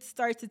sort of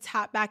start to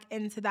tap back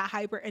into that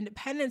hyper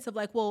independence of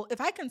like, well, if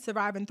I can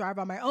survive and thrive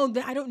on my own,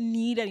 then I don't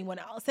need anyone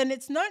else. And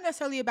it's not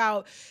necessarily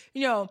about,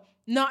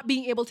 not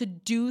being able to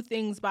do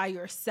things by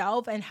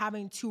yourself and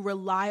having to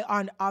rely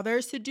on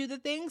others to do the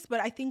things.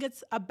 But I think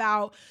it's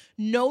about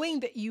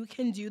knowing that you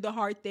can do the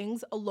hard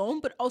things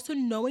alone, but also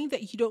knowing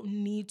that you don't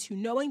need to,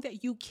 knowing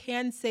that you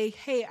can say,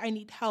 hey, I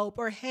need help,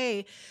 or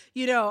hey,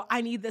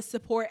 I need this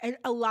support, and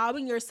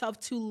allowing yourself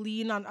to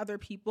lean on other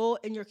people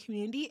in your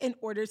community in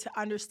order to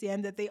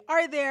understand that they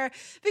are there,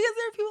 because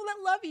there are people that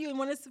love you and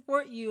want to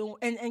support you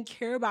and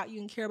care about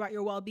you and care about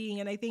your well-being.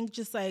 And I think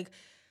just like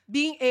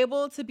being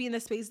able to be in a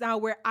space now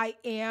where I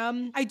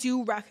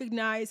do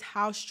recognize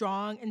how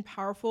strong and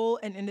powerful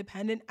and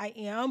independent I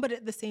am, but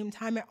at the same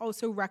time, I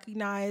also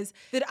recognize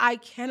that I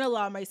can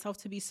allow myself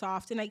to be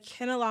soft, and I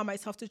can allow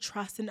myself to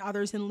trust in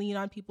others and lean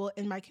on people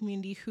in my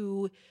community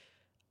who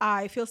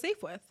I feel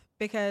safe with,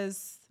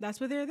 because that's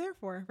what they're there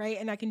for, right?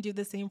 And I can do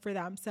the same for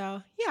them.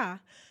 So yeah,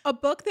 a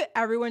book that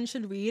everyone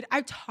should read.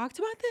 I've talked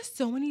about this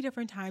so many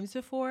different times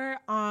before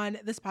on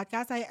this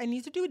podcast. I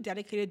need to do a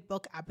dedicated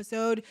book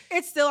episode.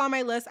 It's still on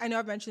my list. I know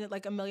I've mentioned it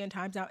like a million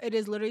times now. It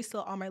is literally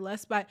still on my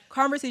list, but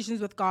Conversations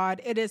with God.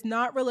 It is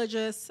not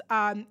religious,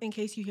 in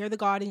case you hear the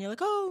God and you're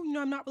like, oh,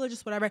 I'm not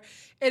religious, whatever.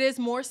 It is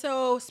more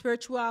so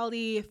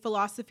spirituality,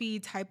 philosophy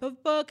type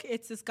of book.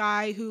 It's this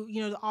guy who,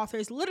 the author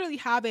is literally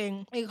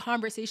having a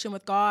conversation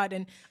with God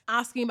and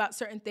asking about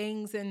certain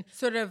things, and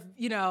sort of,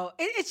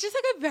 it's just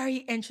like a very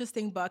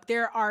interesting book.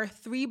 There are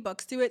 3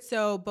 books to it.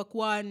 So book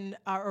 1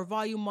 or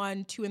volume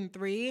 1, 2, and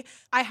 3.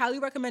 I highly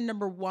recommend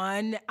number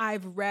 1.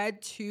 I've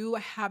read 2. I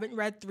haven't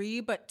read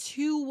 3, but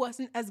 2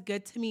 wasn't as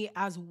good to me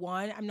as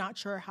 1. I'm not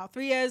sure how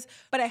 3 is,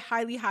 but I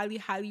highly, highly,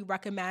 highly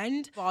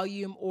recommend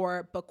volume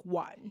or book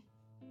 1.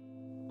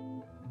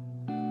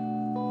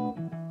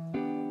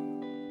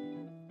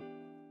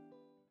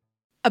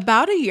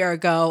 About a year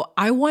ago,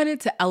 I wanted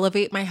to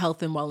elevate my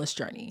health and wellness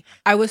journey.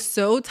 I was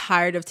so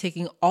tired of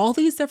taking all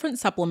these different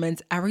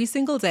supplements every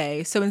single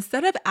day, so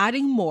instead of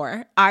adding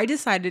more, I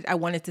decided I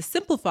wanted to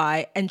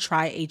simplify and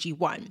try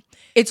AG1.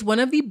 It's one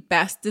of the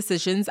best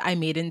decisions I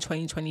made in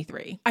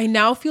 2023. I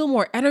now feel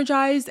more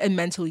energized and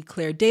mentally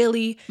clear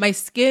daily. My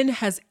skin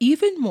has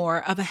even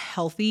more of a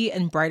healthy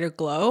and brighter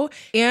glow,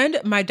 and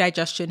my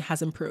digestion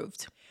has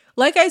improved.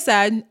 Like I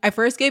said, I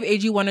first gave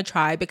AG1 a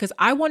try because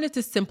I wanted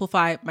to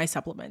simplify my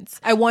supplements.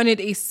 I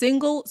wanted a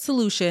single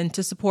solution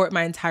to support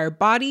my entire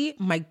body,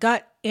 my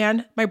gut,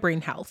 and my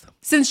brain health.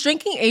 Since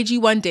drinking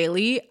AG1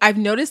 daily, I've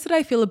noticed that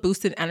I feel a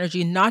boost in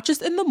energy, not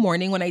just in the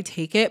morning when I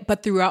take it,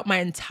 but throughout my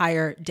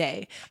entire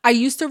day. I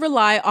used to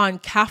rely on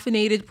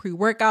caffeinated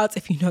pre-workouts,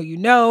 if you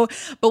know,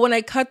 but when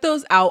I cut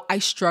those out, I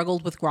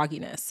struggled with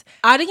grogginess.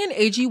 Adding an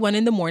AG1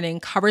 in the morning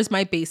covers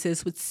my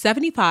bases with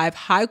 75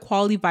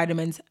 high-quality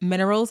vitamins,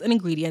 minerals, and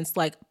ingredients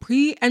like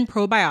pre- and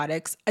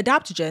probiotics,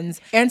 adaptogens,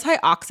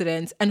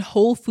 antioxidants, and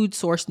whole food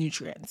source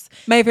nutrients.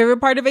 My favorite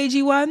part of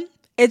AG1?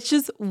 It's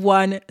just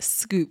one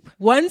scoop.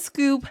 One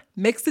scoop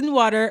mixed in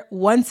water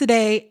once a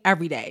day,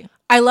 every day.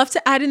 I love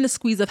to add in a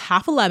squeeze of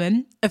half a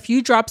lemon, a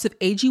few drops of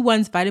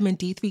AG1's vitamin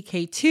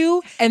D3K2,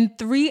 and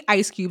 3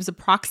 ice cubes,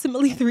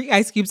 approximately 3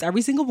 ice cubes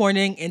every single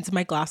morning into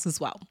my glass as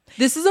well.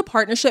 This is a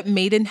partnership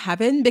made in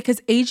heaven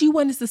because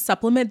AG1 is the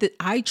supplement that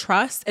I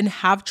trust and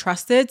have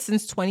trusted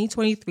since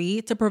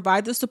 2023 to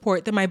provide the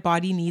support that my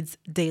body needs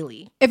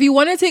daily. If you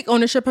want to take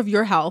ownership of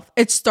your health,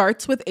 it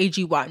starts with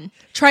AG1.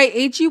 Try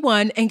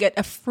AG1 and get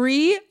a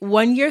free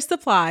 1-year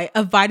supply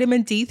of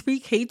vitamin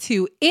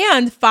D3K2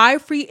 and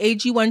 5 free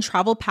AG1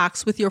 travel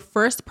packs with your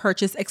first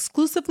purchase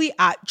exclusively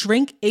at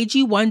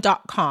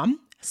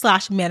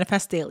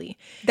drinkag1.com/manifestdaily.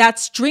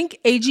 That's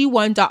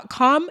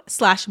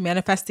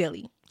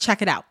drinkag1.com/manifestdaily.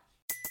 Check it out.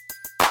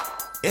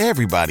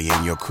 Everybody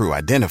in your crew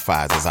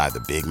identifies as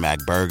either Big Mac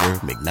Burger,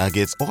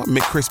 McNuggets, or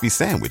McCrispy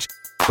Sandwich,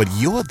 but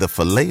you're the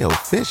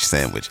Filet-O-Fish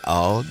Sandwich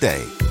all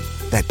day.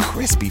 That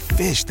crispy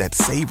fish, that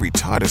savory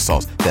tartar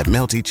sauce, that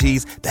melty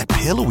cheese, that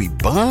pillowy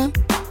bun.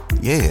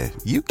 Yeah,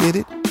 you get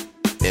it.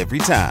 Every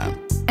time.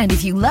 And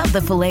if you love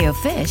the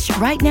Filet-O-Fish,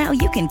 right now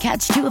you can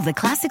catch 2 of the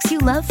classics you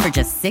love for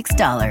just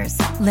 $6.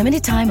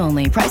 Limited time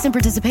only. Price and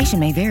participation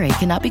may vary.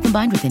 Cannot be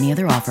combined with any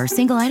other offer.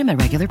 Single item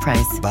at regular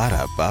price.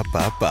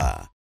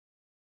 Ba-da-ba-ba-ba.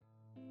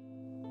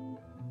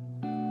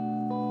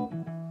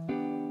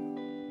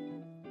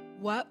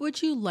 What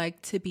would you like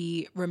to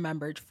be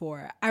remembered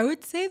for? I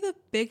would say the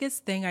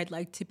biggest thing I'd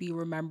like to be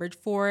remembered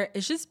for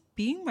is just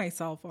being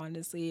myself,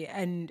 honestly,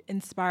 and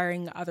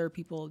inspiring other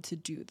people to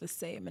do the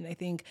same. And I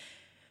think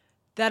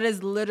that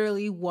is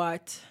literally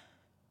what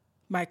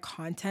my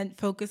content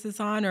focuses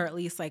on, or at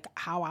least like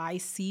how I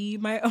see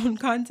my own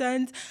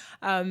content.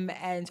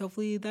 And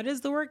hopefully that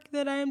is the work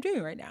that I am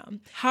doing right now.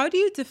 How do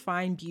you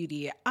define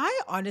beauty?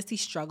 I honestly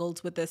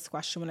struggled with this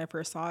question when I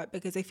first saw it,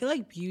 because I feel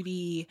like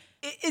beauty,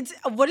 it's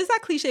what is that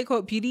cliche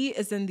quote? Beauty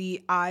is in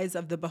the eyes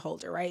of the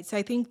beholder, right? So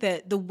I think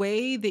that the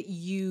way that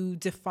you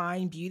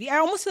define beauty, I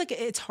almost feel like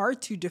it's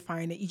hard to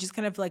define it. You just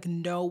kind of like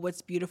know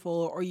what's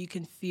beautiful, or you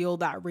can feel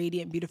that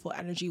radiant, beautiful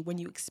energy when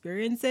you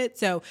experience it.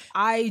 So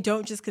I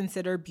don't just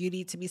consider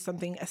beauty to be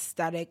something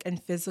aesthetic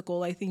and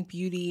physical. I think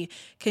beauty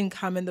can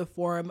come in the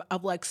form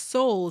of like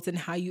souls and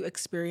how you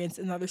experience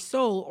another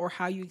soul, or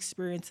how you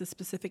experience a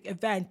specific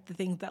event, the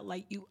things that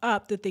light you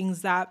up, the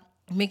things that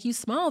make you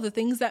smile, the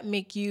things that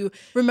make you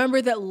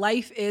remember that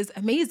life is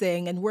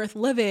amazing and worth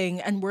living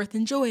and worth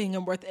enjoying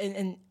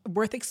and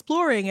worth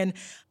exploring. And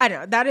I don't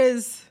know, that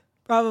is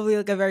probably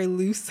like a very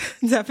loose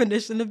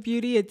definition of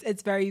beauty.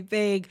 It's very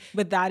vague,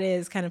 but that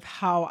is kind of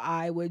how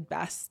I would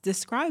best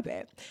describe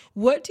it.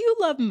 What do you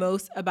love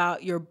most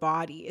about your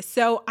body?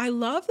 So I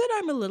love that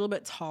I'm a little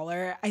bit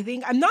taller. I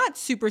think I'm not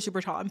super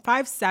tall. I'm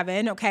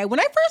 5'7", okay? When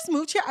I first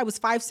moved here, I was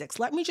 5'6".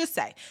 Let me just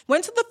say,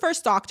 went to the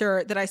first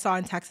doctor that I saw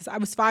in Texas. I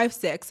was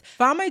 5'6".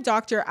 Found my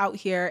doctor out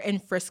here in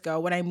Frisco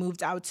when I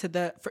moved out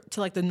to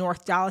like the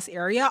North Dallas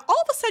area.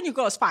 All of a sudden, your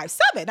girl is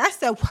 5'7". I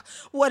said,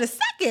 what a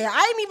second.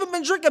 I ain't even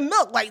been drinking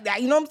milk like that.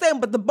 You know what I'm saying?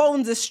 But the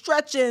bones is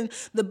stretching,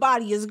 the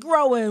body is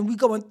growing, we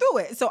going through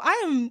it. So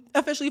I am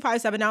officially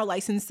 5'7" now,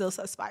 license still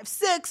says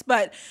 5'6",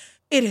 but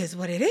it is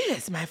what it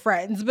is, my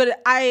friends.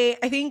 But I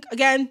think,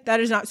 again, that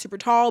is not super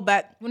tall.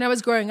 But when I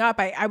was growing up,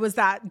 I was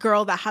that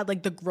girl that had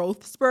like the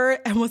growth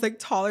spurt and was like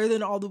taller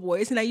than all the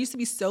boys. And I used to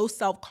be so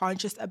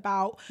self-conscious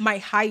about my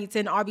height.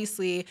 And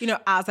obviously, you know,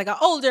 as I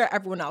got older,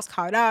 everyone else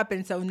caught up.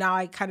 And so now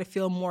I kind of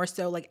feel more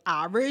so like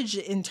average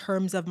in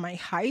terms of my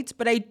height.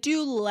 But I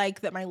do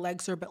like that my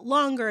legs are a bit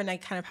longer and I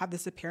kind of have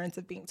this appearance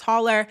of being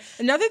taller.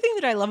 Another thing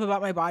that I love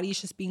about my body is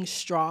just being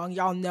strong.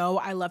 Y'all know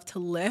I love to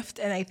lift.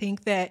 And I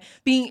think that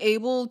being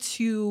able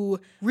to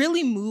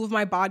really move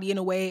my body in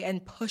a way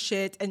and push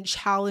it and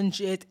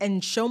challenge it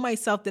and show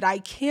myself that I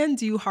can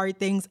do hard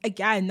things,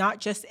 again,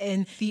 not just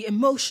in the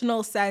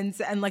emotional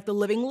sense and like the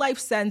living life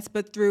sense,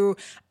 but through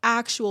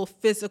actual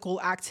physical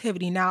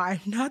activity. Now, I'm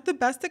not the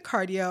best at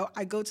cardio.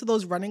 I go to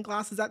those running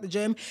classes at the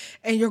gym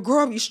and your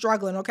girl be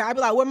struggling, okay? I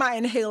be like, where my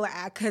inhaler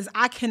at? Because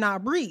I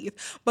cannot breathe.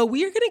 But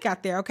we are going to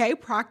get there, okay?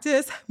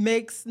 Practice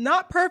makes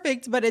not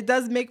perfect, but it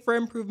does make for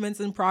improvements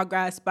and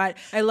progress. But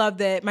I love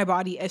that my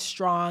body is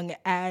strong.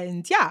 And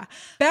yeah,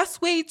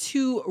 best way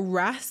to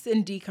rest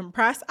and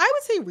decompress, I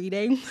would say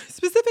reading,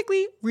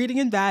 specifically reading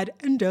in bed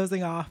and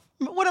dozing off.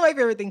 One of my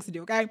favorite things to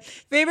do, okay?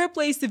 Favorite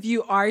place to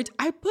view art?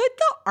 I put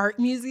the art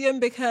museum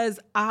because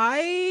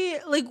I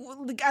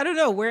don't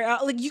know where,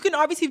 like you can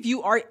obviously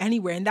view art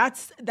anywhere. And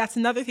that's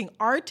another thing.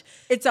 Art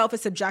itself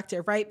is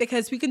subjective, right?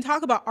 Because we can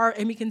talk about art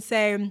and we can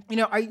say, you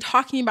know, are you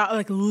talking about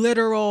like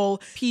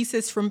literal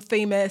pieces from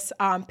famous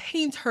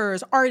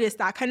painters, artists,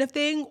 that kind of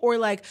thing? Or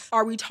like,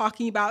 are we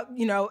talking about,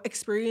 you know,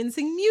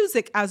 experiencing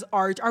music as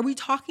art? Are we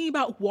talking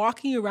about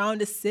walking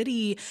around a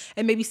city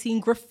and maybe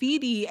seeing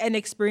graffiti and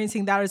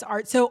experiencing that as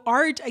art? So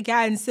art,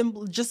 again,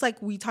 simple, just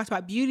like we talked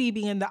about beauty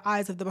being in the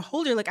eyes of the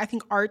beholder, like I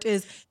think art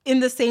is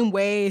in the same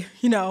way,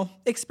 you know,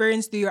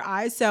 experienced through your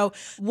eyes. So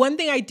one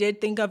thing I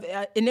did think of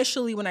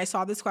initially when I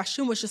saw this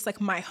question was just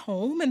like my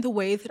home and the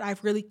way that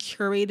I've really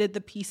curated the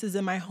pieces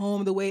in my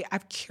home, the way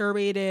I've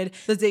curated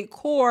the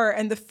decor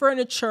and the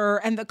furniture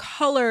and the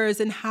colors,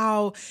 and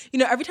how, you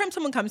know, every time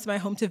someone comes to my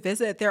home to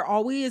visit, they're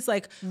always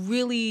like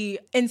really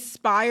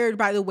inspired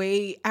by the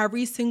way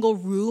every single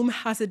room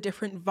has a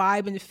different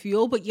vibe and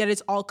feel, but yet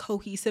it's all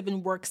cohesive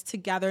and works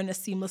together in a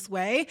seamless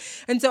way.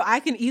 And so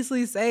I can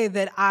easily say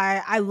that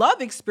I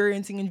love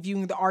experiencing and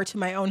viewing the art in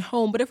my own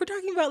home. But if we're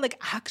talking about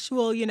like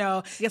actual, you know,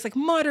 I guess like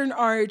modern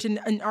art and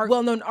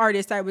well-known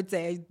artists, I would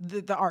say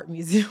the art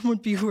museum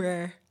would be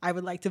where I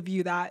would like to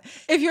view that.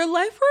 If your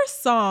life were a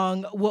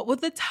song, what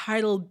would the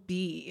title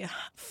be?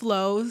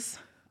 Flows,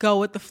 go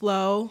with the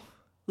flow,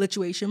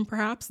 lituation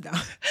perhaps? No,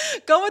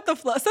 go with the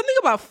flow. Something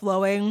about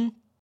flowing.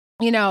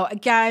 You know,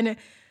 again,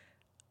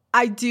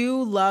 I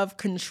do love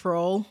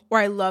control, or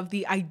I love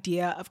the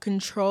idea of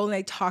control. And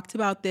I talked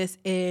about this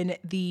in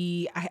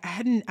I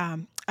had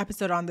an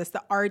episode on this,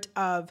 the art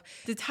of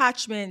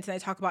detachment. And I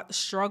talk about the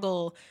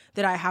struggle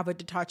that I have with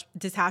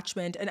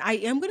detachment. And I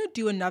am going to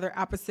do another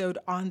episode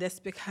on this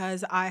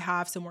because I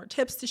have some more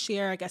tips to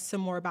share, I guess some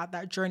more about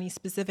that journey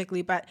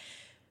specifically. But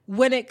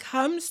when it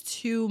comes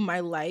to my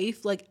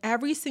life, like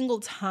every single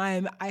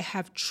time I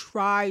have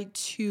tried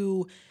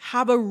to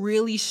have a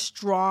really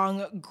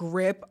strong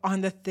grip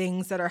on the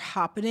things that are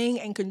happening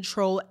and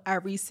control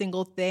every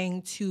single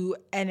thing to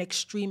an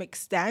extreme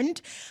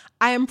extent,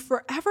 I am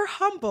forever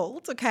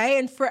humbled, okay,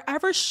 and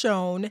forever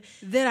shown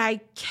that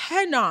I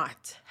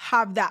cannot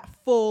have that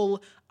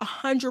full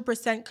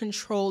 100%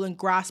 control and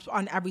grasp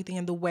on everything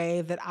in the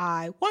way that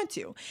I want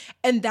to.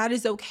 And that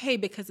is okay,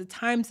 because the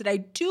times that I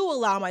do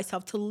allow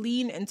myself to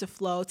lean into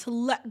flow, to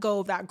let go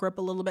of that grip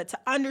a little bit, to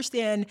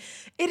understand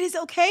it is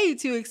okay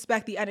to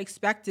expect the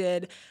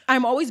unexpected,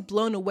 I'm always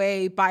blown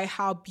away by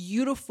how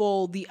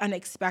beautiful the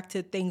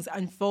unexpected things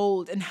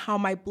unfold and how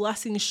my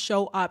blessings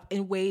show up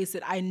in ways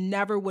that I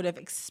never would have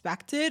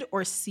expected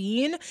or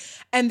seen.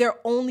 And they're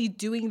only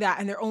doing that,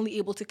 and they're only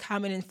able to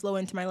come in and flow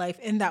into my life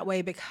in that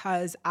way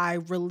because I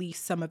release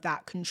some of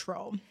that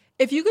control.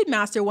 If you could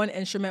master one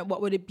instrument,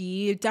 what would it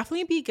be? It'd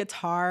definitely be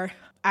guitar.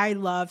 I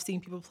love seeing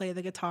people play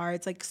the guitar.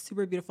 It's like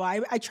super beautiful.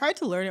 I tried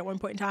to learn it at one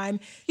point in time.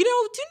 Do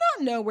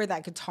not know where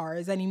that guitar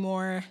is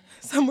anymore.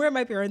 Somewhere at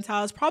my parents'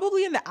 house,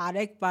 probably in the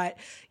attic, but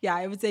yeah,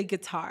 I would say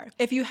guitar.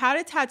 If you had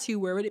a tattoo,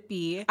 where would it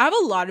be? I have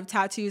a lot of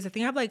tattoos. I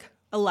think I have like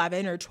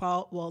 11 or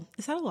 12. Well,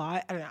 is that a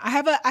lot? I don't know.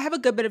 I have a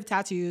good bit of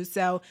tattoos.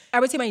 So I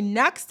would say my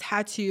next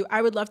tattoo,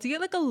 I would love to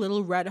get like a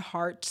little red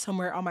heart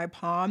somewhere on my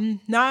palm.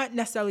 Not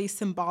necessarily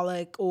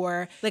symbolic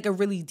or like a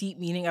really deep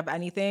meaning of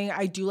anything.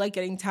 I do like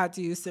getting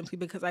tattoos simply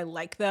because I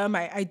like them.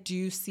 I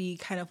do see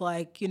kind of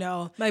like,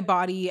 my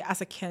body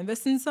as a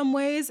canvas in some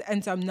ways.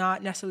 And so I'm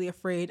not necessarily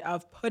afraid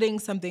of putting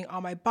something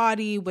on my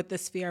body with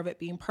this fear of it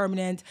being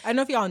permanent. I don't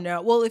know if y'all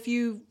know. Well, if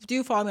you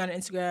do follow me on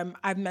Instagram,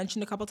 I've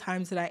mentioned a couple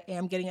times that I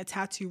am getting a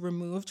tattoo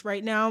removed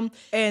right now,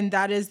 and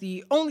that is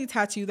the only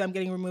tattoo that I'm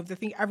getting removed. I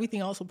think everything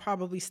else will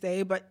probably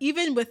stay, but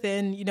even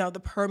within the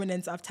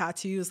permanence of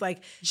tattoos,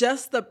 like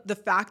just the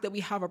fact that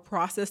we have a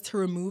process to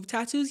remove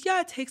tattoos,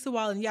 yeah, it takes a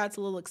while, and yeah, it's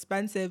a little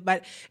expensive,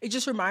 but it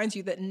just reminds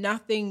you that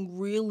nothing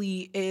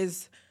really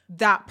is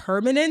that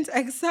permanent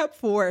except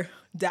for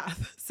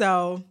death.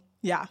 So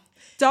yeah.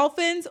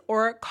 Dolphins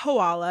or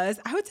koalas?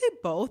 I would say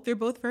both. They're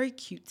both very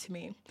cute to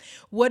me.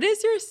 What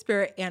is your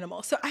spirit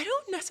animal? So I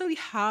don't necessarily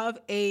have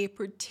a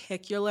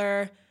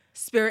particular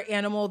spirit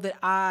animal that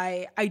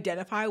I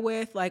identify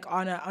with like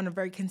on a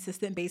very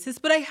consistent basis,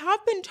 but I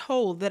have been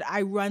told that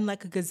I run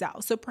like a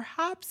gazelle. So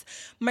perhaps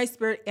my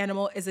spirit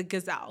animal is a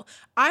gazelle.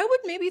 I would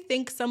maybe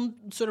think some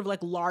sort of like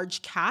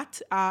large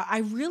cat. I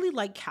really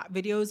like cat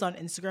videos on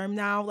Instagram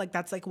now. Like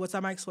that's like what's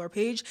on my explore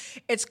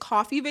page. It's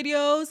coffee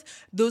videos,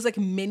 those like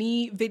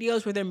mini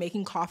videos where they're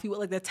making coffee with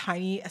like the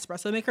tiny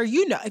espresso maker.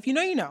 If you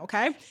know,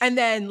 okay? And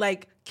then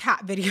like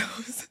cat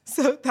videos.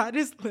 So that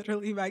is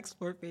literally my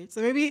explore page.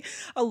 So maybe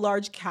a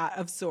large cat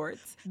of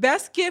sorts.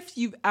 Best gift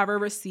you've ever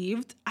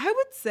received? I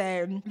would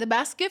say the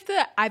best gift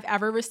that I've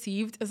ever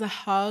received is a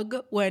hug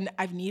when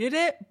I've needed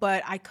it,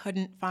 but I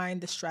couldn't find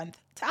the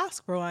strength to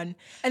ask for one.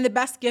 And the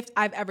best gift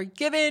I've ever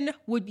given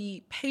would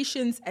be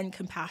patience and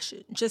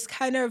compassion. Just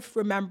kind of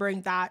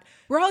remembering that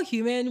we're all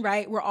human,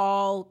 right? We're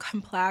all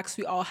complex.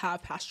 We all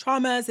have past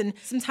traumas. And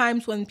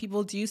sometimes when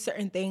people do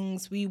certain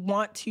things, we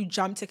want to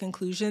jump to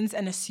conclusions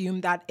and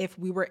assume that if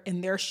we were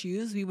in their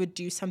shoes, we would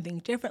do something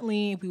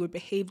differently. We would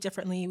behave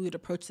differently. We would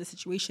approach the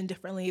situation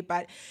differently.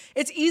 But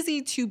it's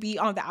easy to be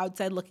on the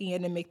outside looking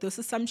in and make those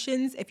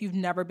assumptions if you've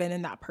never been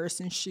in that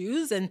person's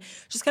shoes. And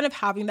just kind of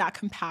having that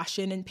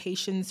compassion and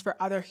patience for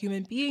other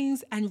human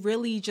beings, and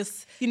really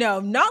just,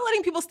 not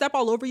letting people step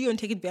all over you and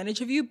take advantage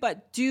of you,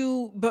 but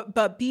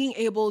being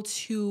able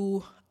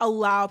to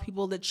allow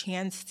people the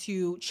chance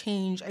to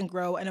change and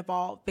grow and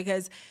evolve,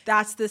 because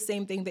that's the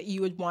same thing that you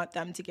would want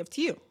them to give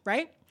to you,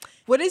 right?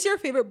 What is your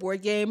favorite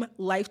board game?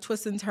 Life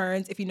twists and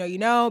turns. If you know, you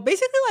know.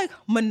 Basically like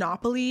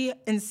Monopoly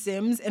and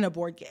Sims in a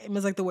board game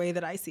is like the way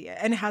that I see it.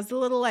 And it has the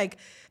little like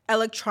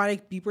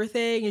electronic beeper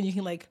thing, and you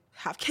can like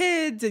have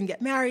kids and get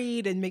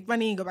married and make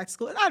money and go back to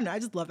school. I don't know. I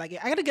just love that game.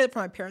 I got to get it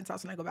from my parents'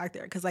 house when I go back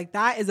there, because like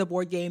that is a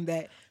board game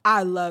that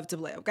I love to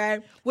play, okay?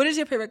 What is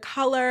your favorite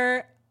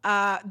color?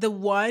 The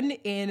one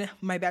in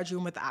my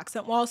bedroom with the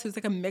accent wall. So it's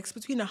like a mix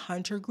between a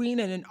hunter green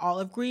and an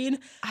olive green.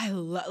 I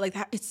love like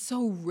that. It's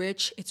so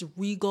rich. It's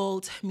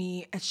regal to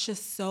me. It's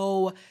just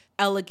so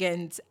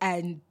elegant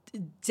and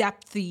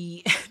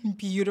depthy and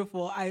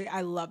beautiful.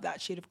 I love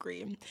that shade of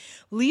green.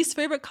 Least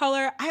favorite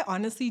color? I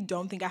honestly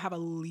don't think I have a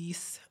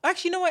least.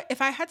 Actually, you know what?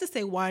 If I had to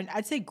say one,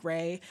 I'd say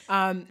gray.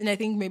 And I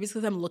think maybe it's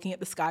because I'm looking at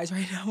the skies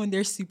right now and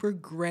they're super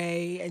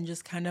gray and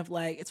just kind of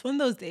like, it's one of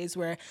those days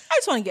where I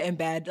just want to get in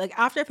bed. Like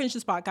after I finish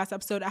this podcast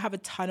episode, I have a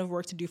ton of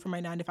work to do for my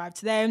 9 to 5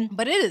 today,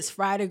 but it is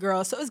Friday,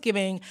 girl. So it's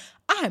giving,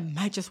 I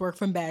might just work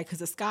from bed because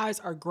the skies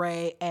are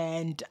gray.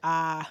 And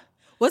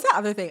what's that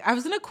other thing? I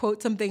was going to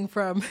quote something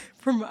from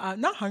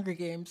not Hunger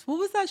Games. What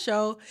was that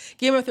show?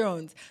 Game of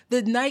Thrones.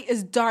 The night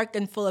is dark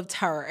and full of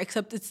terror,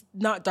 except it's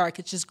not dark.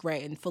 It's just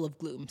gray and full of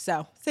gloom.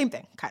 So same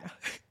thing, kind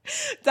of.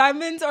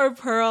 Diamonds or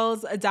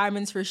pearls?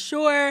 Diamonds for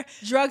sure.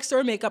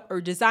 Drugstore, makeup,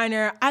 or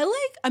designer? I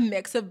like a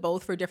mix of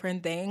both for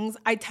different things.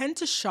 I tend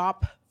to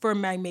shop for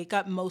my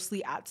makeup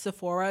mostly at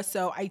Sephora,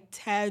 so I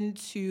tend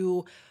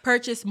to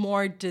purchase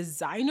more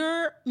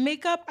designer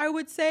makeup, I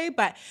would say,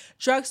 but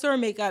drugstore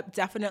makeup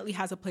definitely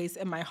has a place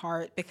in my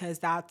heart because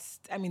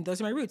those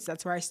are my roots.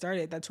 That's where I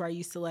started. That's where I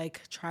used to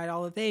like try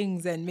all the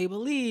things, and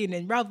Maybelline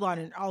and Revlon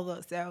and all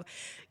those. So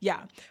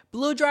yeah,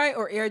 blow dry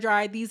or air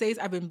dry? These days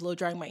I've been blow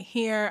drying my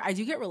hair. I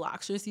do get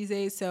relaxers these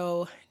days,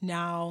 so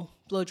now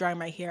blow drying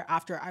my hair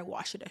after I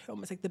wash it at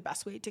home. It's like the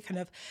best way to kind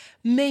of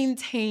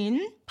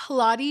maintain.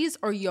 Pilates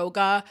or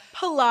yoga.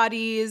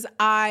 Pilates,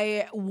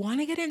 I want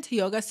to get into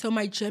yoga. So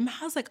my gym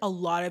has like a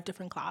lot of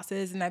different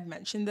classes, and I've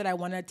mentioned that I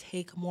want to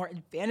take more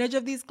advantage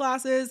of these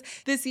classes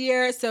this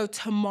year. So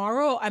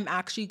tomorrow I'm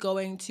actually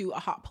going to a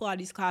hot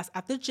Pilates class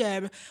at the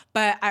gym,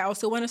 but I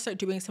also want to start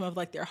doing some of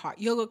like their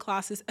hot yoga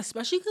classes,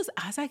 especially because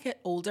as I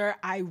get older,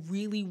 I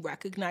really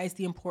recognize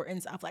the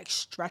importance of like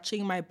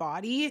stretching my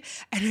body,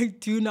 and I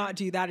do not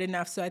do that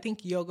enough. So I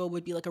think yoga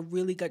would be like a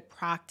really good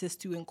practice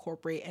to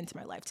incorporate into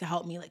my life to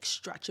help me like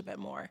stretch a bit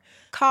more.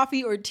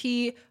 Coffee or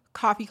tea?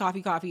 Coffee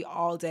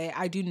all day.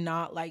 I do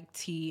not like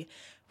tea.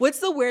 What's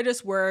the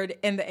weirdest word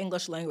in the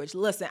English language?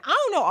 Listen, I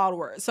don't know all the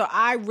words, so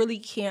I really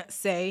can't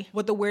say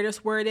what the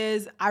weirdest word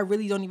is. I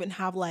really don't even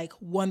have like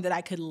one that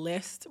I could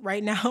list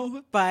right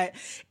now, but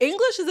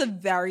English is a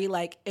very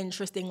like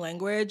interesting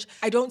language.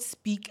 I don't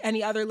speak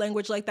any other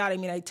language like that. I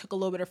mean, I took a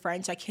little bit of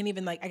French. I can't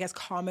even like, I guess,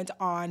 comment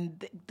on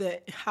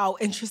the how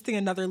interesting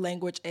another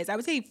language is. I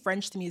would say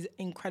French to me is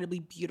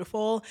incredibly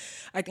beautiful.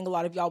 I think a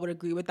lot of y'all would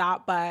agree with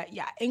that, but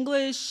yeah,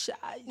 English,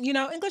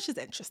 English is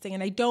interesting,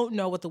 and I don't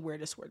know what the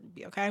weirdest word would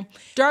be, okay?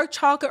 Dark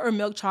chocolate or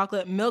milk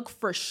chocolate? Milk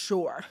for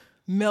sure.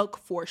 Milk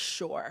for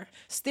sure.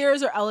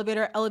 Stairs or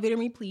elevator? Elevator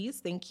me,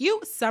 please. Thank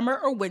you. Summer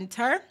or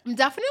winter? I'm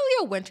definitely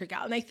a winter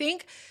gal. And I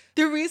think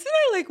the reason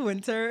I like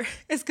winter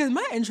is because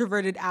my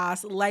introverted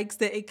ass likes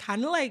that it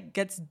kind of like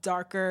gets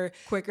darker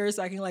quicker,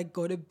 so I can like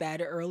go to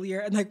bed earlier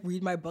and like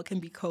read my book and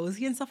be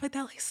cozy and stuff like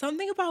that. Like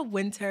something about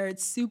winter,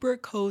 it's super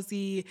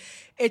cozy.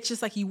 It's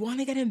just like you want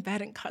to get in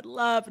bed and cuddle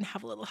up and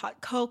have a little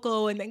hot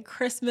cocoa. And then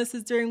Christmas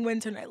is during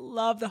winter, and I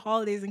love the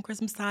holidays and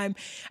Christmas time.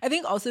 I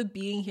think also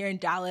being here in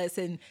Dallas,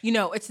 and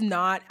it's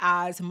not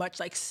as much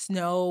like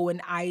snow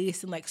and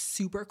ice and like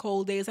super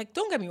cold days. Like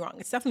don't get me wrong,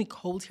 it's definitely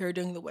cold here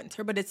during the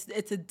winter, but it's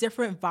a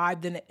different vibe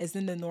than it is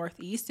in the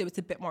Northeast, so it's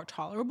a bit more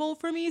tolerable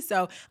for me.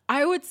 So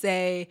I would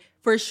say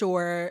for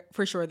sure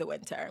the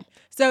winter.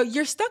 So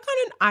you're stuck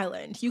on an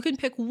island. You can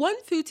pick one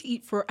food to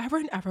eat forever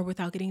and ever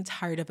without getting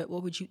tired of it.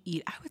 What would you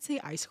eat? I would say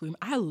ice cream.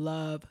 I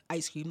love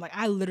ice cream. Like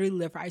I literally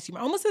live for ice cream.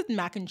 I almost said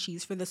mac and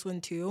cheese for this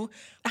one too.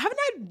 Have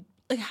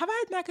I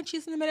had mac and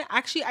cheese in a minute?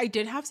 Actually, I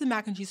did have some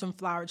mac and cheese from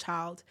Flower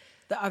Child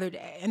the other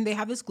day, and they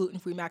have this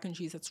gluten-free mac and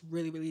cheese that's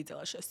really, really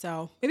delicious.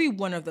 So maybe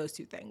one of those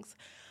two things.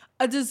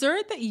 A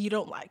dessert that you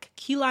don't like,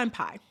 key lime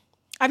pie.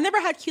 I've never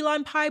had key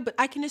lime pie, but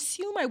I can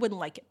assume I wouldn't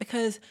like it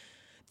because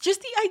just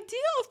the idea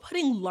of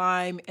putting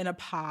lime in a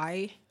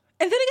pie.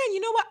 And then again, you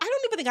know what? I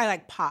don't even think I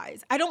like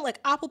pies. I don't like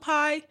apple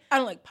pie. I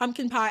don't like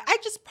pumpkin pie. I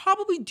just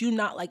probably do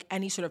not like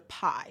any sort of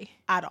pie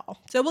at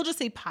all. So we'll just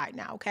say pie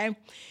now, okay?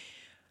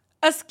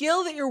 A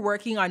skill that you're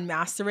working on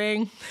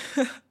mastering,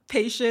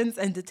 patience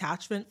and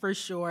detachment for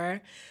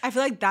sure. I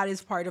feel like that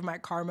is part of my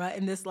karma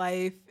in this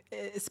life,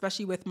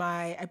 especially with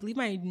I believe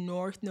my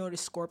North Node is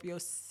Scorpio,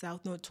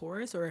 South Node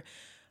Taurus, or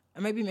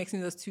I might be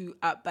mixing those two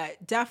up,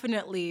 but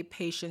definitely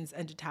patience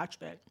and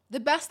detachment.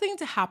 The best thing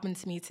to happen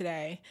to me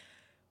today,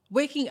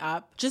 waking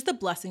up, just the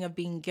blessing of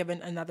being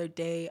given another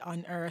day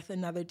on earth,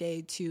 another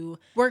day to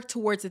work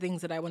towards the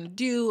things that I want to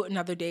do,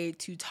 another day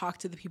to talk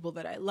to the people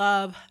that I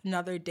love,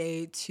 another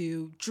day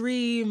to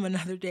dream,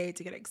 another day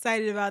to get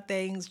excited about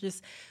things.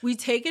 Just, we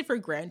take it for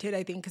granted,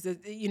 I think, because,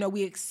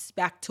 we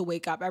expect to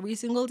wake up every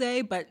single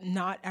day, but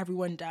not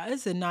everyone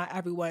does, and not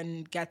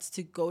everyone gets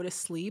to go to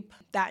sleep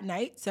that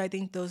night. So I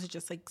think those are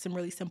just like some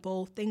really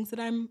simple things that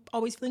I'm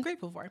always feeling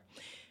grateful for.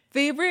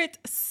 Favorite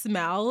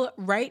smell?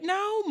 Right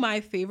now, my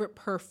favorite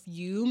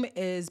perfume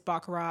is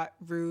Baccarat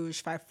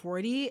Rouge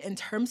 540. In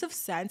terms of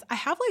scents, I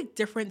have like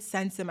different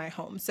scents in my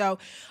home. So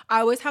I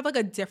always have like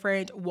a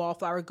different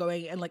wallflower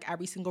going in like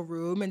every single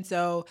room. And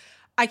so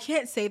I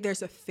can't say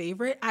there's a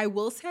favorite. I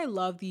will say I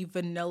love the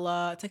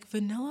vanilla, it's like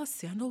vanilla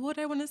sandalwood,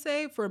 I want to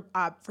say, for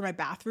my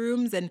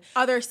bathrooms. And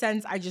other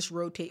scents, I just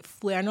rotate.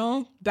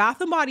 Flannel, Bath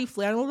 & Body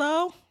flannel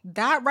though,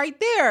 that right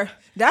there,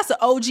 that's an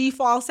OG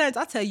fall scent.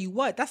 I'll tell you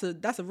what, that's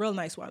a real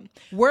nice one.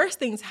 Worst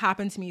things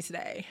happened to me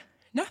today.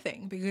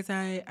 Nothing, because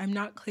I'm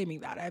not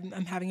claiming that.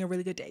 I'm having a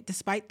really good day.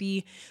 Despite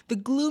the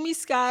gloomy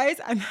skies,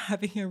 I'm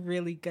having a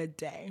really good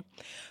day.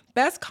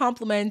 Best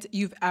compliment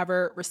you've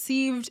ever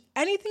received.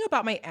 Anything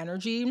about my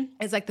energy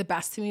is like the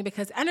best to me,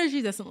 because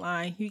energy doesn't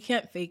lie. You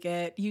can't fake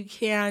it.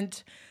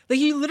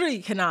 You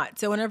literally cannot.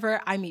 So whenever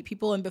I meet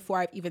people and before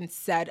I've even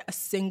said a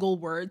single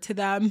word to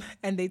them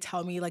and they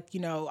tell me like,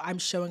 I'm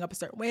showing up a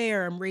certain way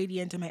or I'm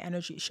radiant and my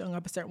energy is showing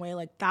up a certain way,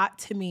 like that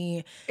to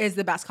me is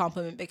the best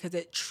compliment, because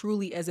it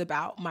truly is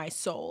about my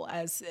soul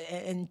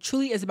and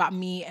truly is about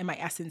me and my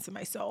essence and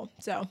my soul.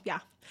 So yeah.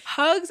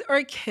 Hugs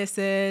or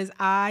kisses?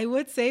 I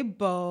would say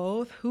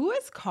both. Who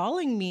is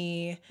calling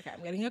me? Okay,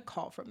 I'm getting a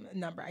call from a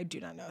number I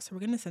do not know, so we're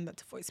going to send that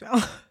to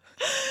voicemail.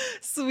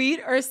 Sweet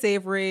or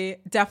savory?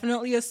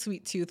 Definitely a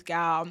sweet tooth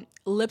gal.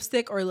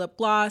 Lipstick or lip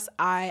gloss?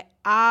 I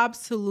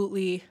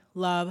absolutely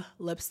love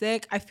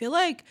lipstick. I feel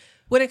like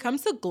when it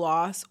comes to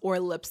gloss or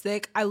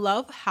lipstick, I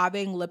love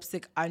having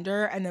lipstick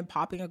under and then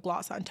popping a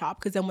gloss on top,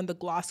 because then when the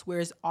gloss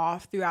wears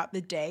off throughout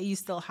the day, you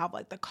still have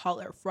like the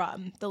color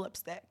from the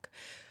lipstick.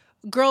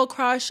 Girl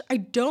crush, I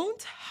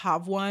don't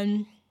have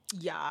one.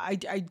 Yeah, I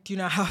do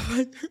not have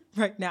one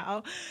right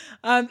now.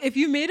 If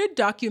you made a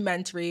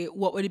documentary,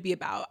 what would it be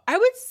about? I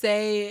would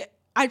say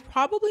I'd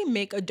probably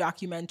make a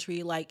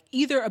documentary like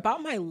either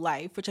about my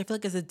life, which I feel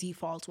like is a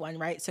default one,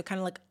 right? So kind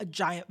of like a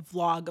giant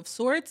vlog of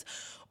sorts,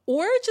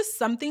 or just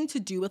something to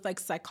do with like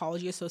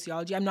psychology or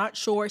sociology. I'm not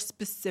sure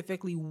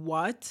specifically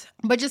what,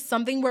 but just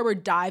something where we're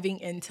diving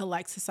into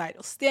like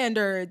societal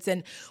standards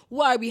and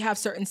why we have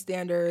certain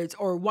standards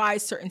or why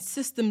certain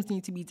systems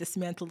need to be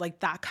dismantled, like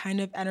that kind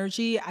of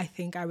energy. I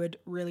think I would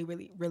really,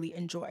 really, really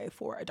enjoy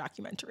for a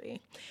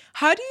documentary.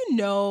 How do you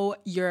know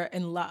you're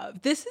in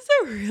love? This is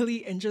a really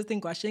interesting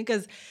question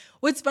because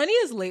what's funny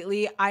is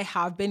lately I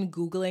have been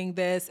Googling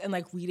this and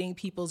like reading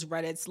people's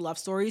Reddit's love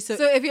stories. So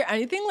if you're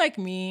anything like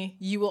me,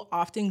 you will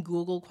often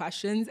Google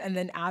questions and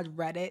then add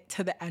Reddit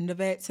to the end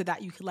of it so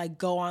that you could like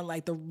go on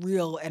like the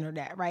real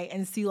internet, right?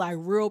 And see like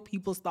real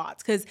people's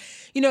thoughts. Cause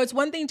it's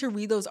one thing to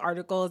read those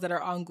articles that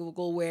are on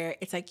Google where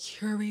it's like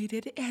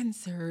curated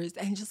answers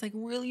and just like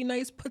really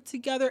nice put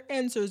together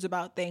answers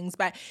about things.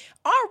 But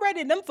on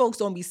Reddit, them folks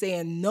don't be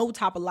saying no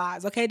type of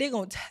lies, okay? They're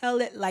gonna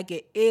tell it like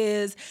it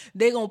is.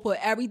 They're gonna put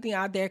everything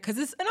out there because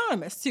it's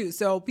anonymous too.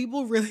 So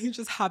people really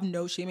just have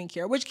no shame and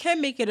care, which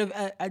can make it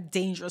a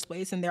dangerous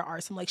place. And there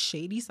are some like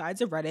shady sides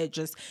of Reddit,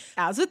 just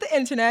as with the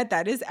internet,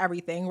 that is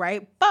everything,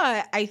 right?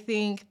 But I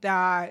think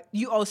that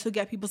you also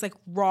get people's like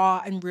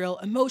raw and real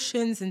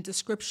emotions and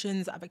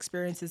descriptions of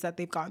experiences that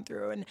they've gone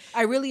through. And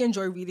I really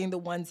enjoy reading the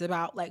ones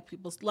about like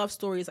people's love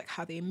stories, like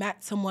how they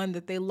met someone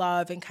that they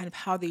love and kind of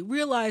how they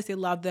realize they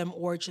love them,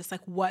 or just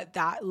like what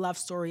that love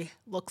story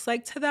looks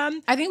like to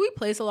them. I think we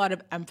place a lot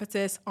of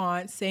emphasis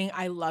on saying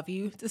I love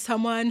you to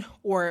someone,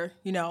 or,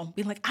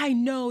 being like, I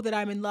know that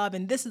I'm in love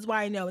and this is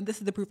why I know and this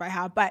is the proof I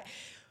have. But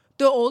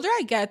the older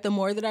I get, the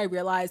more that I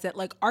realize that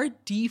like our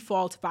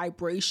default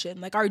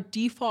vibration, like our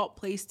default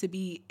place to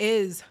be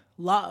is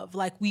love.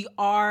 Like we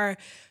are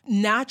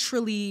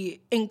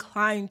naturally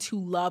inclined to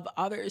love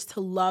others,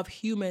 to love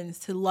humans,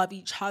 to love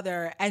each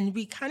other. And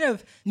we kind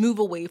of move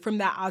away from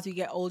that as we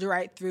get older,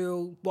 right?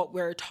 Through what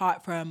we're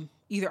taught from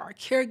either our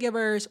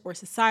caregivers or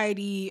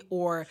society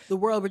or the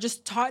world. We're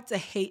just taught to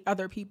hate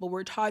other people.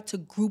 We're taught to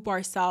group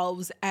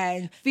ourselves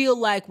and feel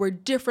like we're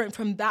different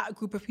from that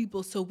group of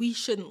people, so we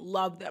shouldn't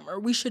love them or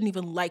we shouldn't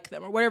even like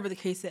them or whatever the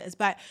case is.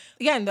 But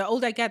again, the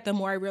older I get, the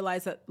more I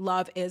realize that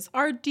love is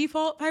our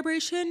default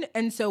vibration.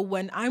 And so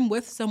when I'm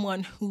with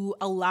someone who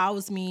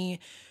allows me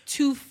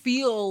to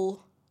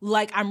feel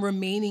like I'm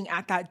remaining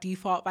at that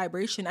default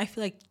vibration, I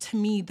feel like to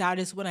me, that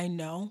is when I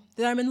know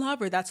that I'm in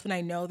love, or that's when I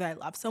know that I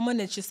love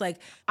someone. It's just like,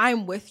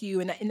 I'm with you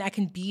and I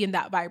can be in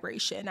that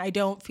vibration. I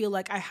don't feel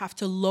like I have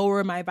to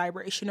lower my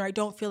vibration, or I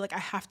don't feel like I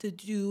have to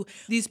do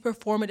these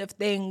performative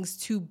things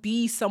to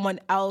be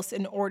someone else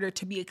in order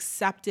to be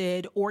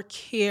accepted or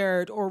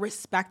cared or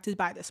respected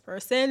by this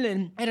person.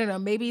 And I don't know,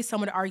 maybe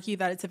someone would argue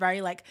that it's a very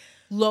like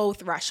low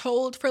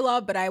threshold for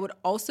love, but I would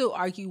also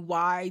argue,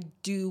 why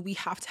do we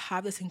have to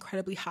have this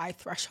incredibly high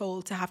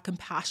threshold to have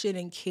compassion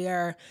and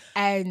care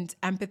and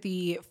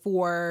empathy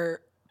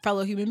for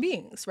fellow human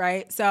beings,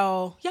 right?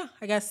 So yeah,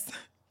 I guess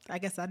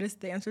that is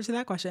the answer to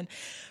that question.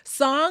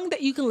 Song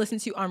that you can listen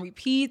to on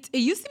repeat. It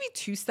used to be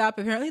Two Step.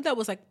 Apparently that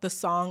was like the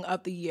song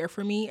of the year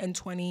for me in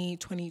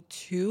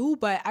 2022.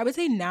 But I would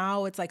say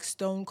now it's like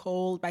Stone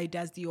Cold by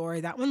Des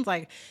Dior. That one's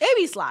like, it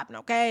be slapping,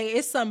 okay?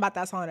 It's something about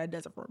that song that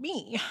does it for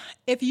me.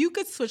 If you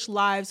could switch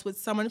lives with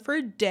someone for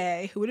a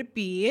day, who would it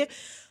be?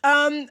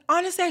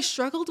 Honestly, I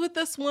struggled with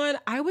this one.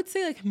 I would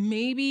say like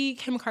maybe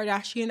Kim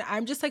Kardashian.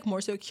 I'm just like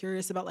more so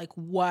curious about like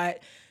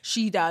what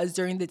she does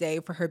during the day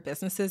for her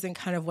businesses and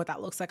kind of what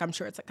that looks like. I'm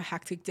sure it's like a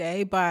hectic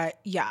day, but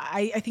yeah,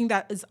 I think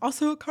that is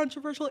also a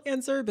controversial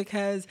answer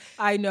because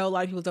I know a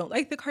lot of people don't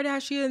like the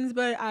Kardashians,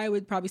 but I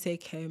would probably say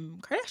Kim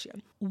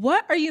Kardashian.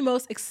 What are you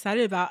most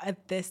excited about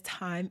at this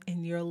time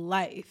in your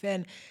life?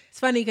 And it's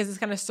funny because this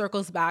kind of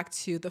circles back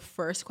to the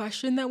first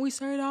question that we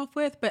started off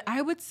with, but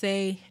I would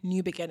say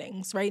new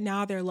beginnings. Right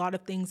now, there are a lot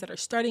of things that are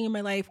starting in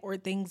my life, or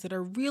things that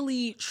are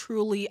really,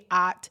 truly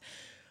at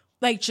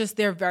like just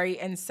their very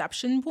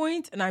inception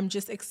point. And I'm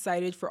just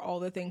excited for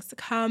all the things to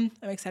come.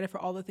 I'm excited for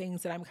all the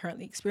things that I'm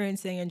currently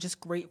experiencing, and just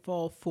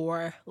grateful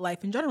for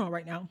life in general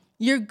right now.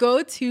 Your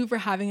go-to for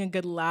having a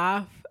good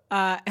laugh,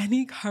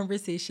 any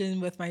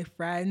conversation with my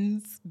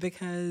friends,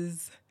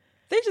 because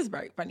they're just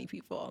very funny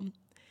people.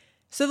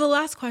 So the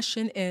last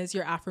question is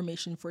your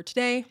affirmation for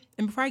today.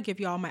 And before I give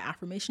y'all my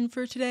affirmation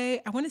for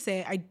today, I want to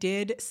say I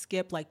did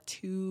skip like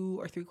 2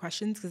 or 3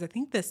 questions because I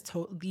think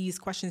these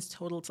questions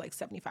totaled to like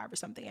 75 or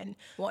something, and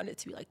wanted it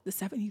to be like the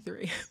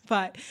 73.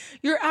 But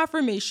your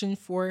affirmation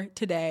for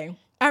today: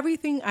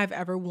 everything I've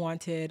ever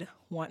wanted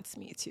wants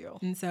me to.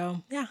 And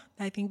so, yeah,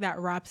 I think that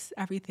wraps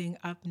everything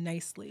up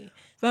nicely.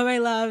 But my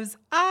loves,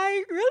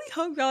 I really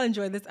hope y'all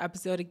enjoyed this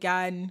episode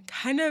again.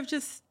 Kind of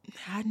just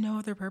had no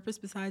other purpose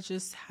besides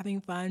just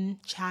having fun,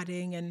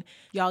 chatting, and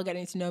y'all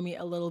getting to know me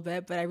a little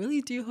bit. But I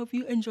really do hope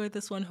you enjoyed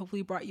this one.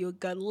 Hopefully brought you a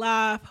good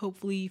laugh.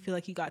 Hopefully you feel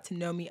like you got to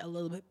know me a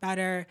little bit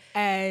better.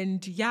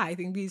 And yeah, I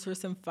think these were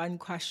some fun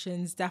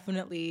questions.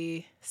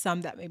 Definitely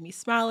some that made me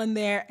smile in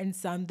there and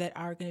some that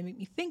are going to make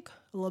me think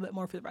a little bit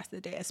more for the rest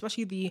of the day,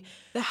 especially the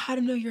how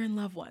to know you're in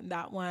love one.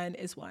 That one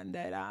is one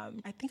that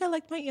I think I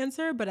liked my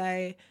answer, but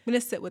I'm going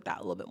to sit with that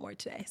a little bit more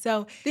today.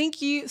 So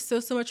thank you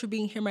so much for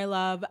being here, my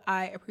love.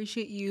 I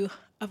appreciate you,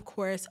 of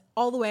course,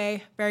 all the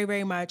way, very,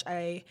 very much.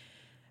 I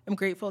am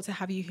grateful to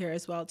have you here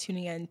as well,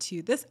 tuning in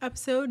to this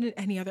episode and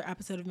any other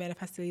episode of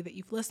Manifest Daily that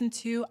you've listened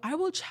to. I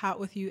will chat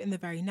with you in the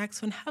very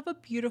next one. Have a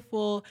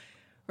beautiful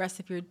rest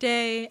of your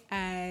day,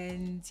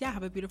 and yeah,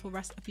 have a beautiful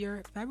rest of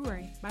your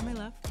February. Bye, my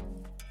love.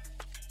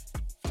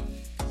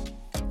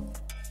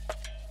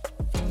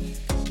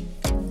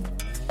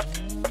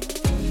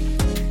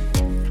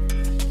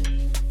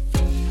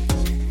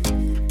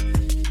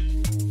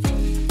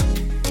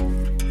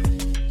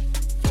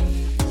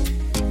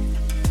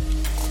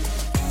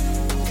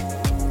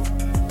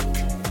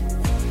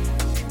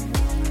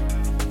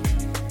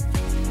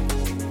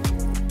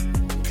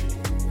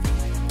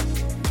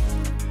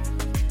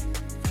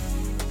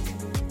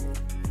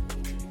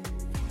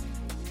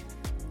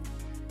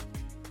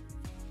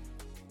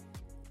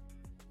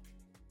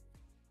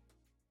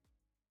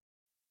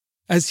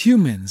 As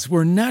humans,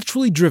 we're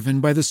naturally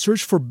driven by the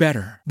search for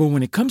better. But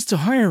when it comes to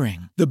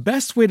hiring, the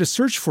best way to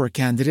search for a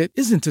candidate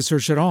isn't to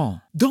search at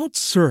all. Don't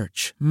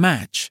search,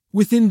 match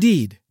with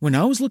Indeed. When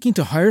I was looking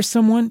to hire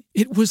someone,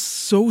 it was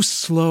so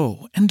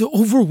slow and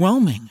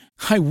overwhelming.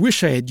 I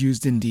wish I had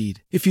used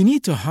Indeed. If you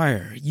need to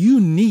hire,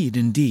 you need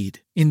Indeed.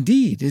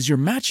 Indeed is your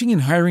matching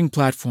and hiring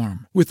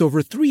platform with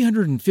over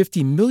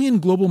 350 million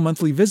global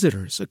monthly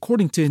visitors,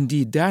 according to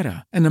Indeed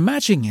data, and a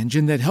matching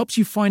engine that helps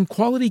you find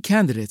quality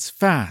candidates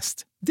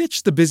fast.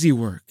 Ditch the busy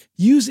work.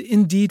 Use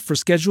Indeed for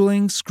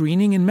scheduling,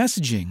 screening, and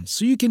messaging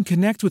so you can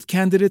connect with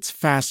candidates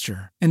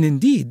faster. And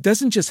Indeed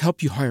doesn't just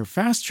help you hire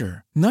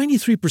faster.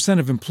 93%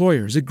 of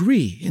employers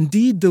agree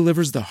Indeed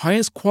delivers the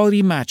highest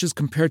quality matches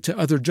compared to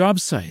other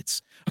job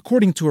sites,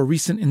 according to a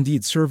recent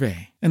Indeed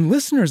survey. And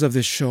listeners of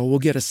this show will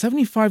get a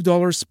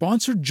 $75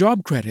 sponsored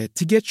job credit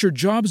to get your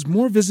jobs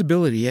more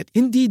visibility at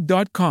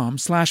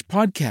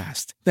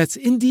Indeed.com/podcast. That's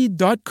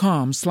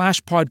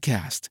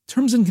Indeed.com/podcast.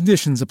 Terms and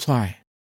conditions apply.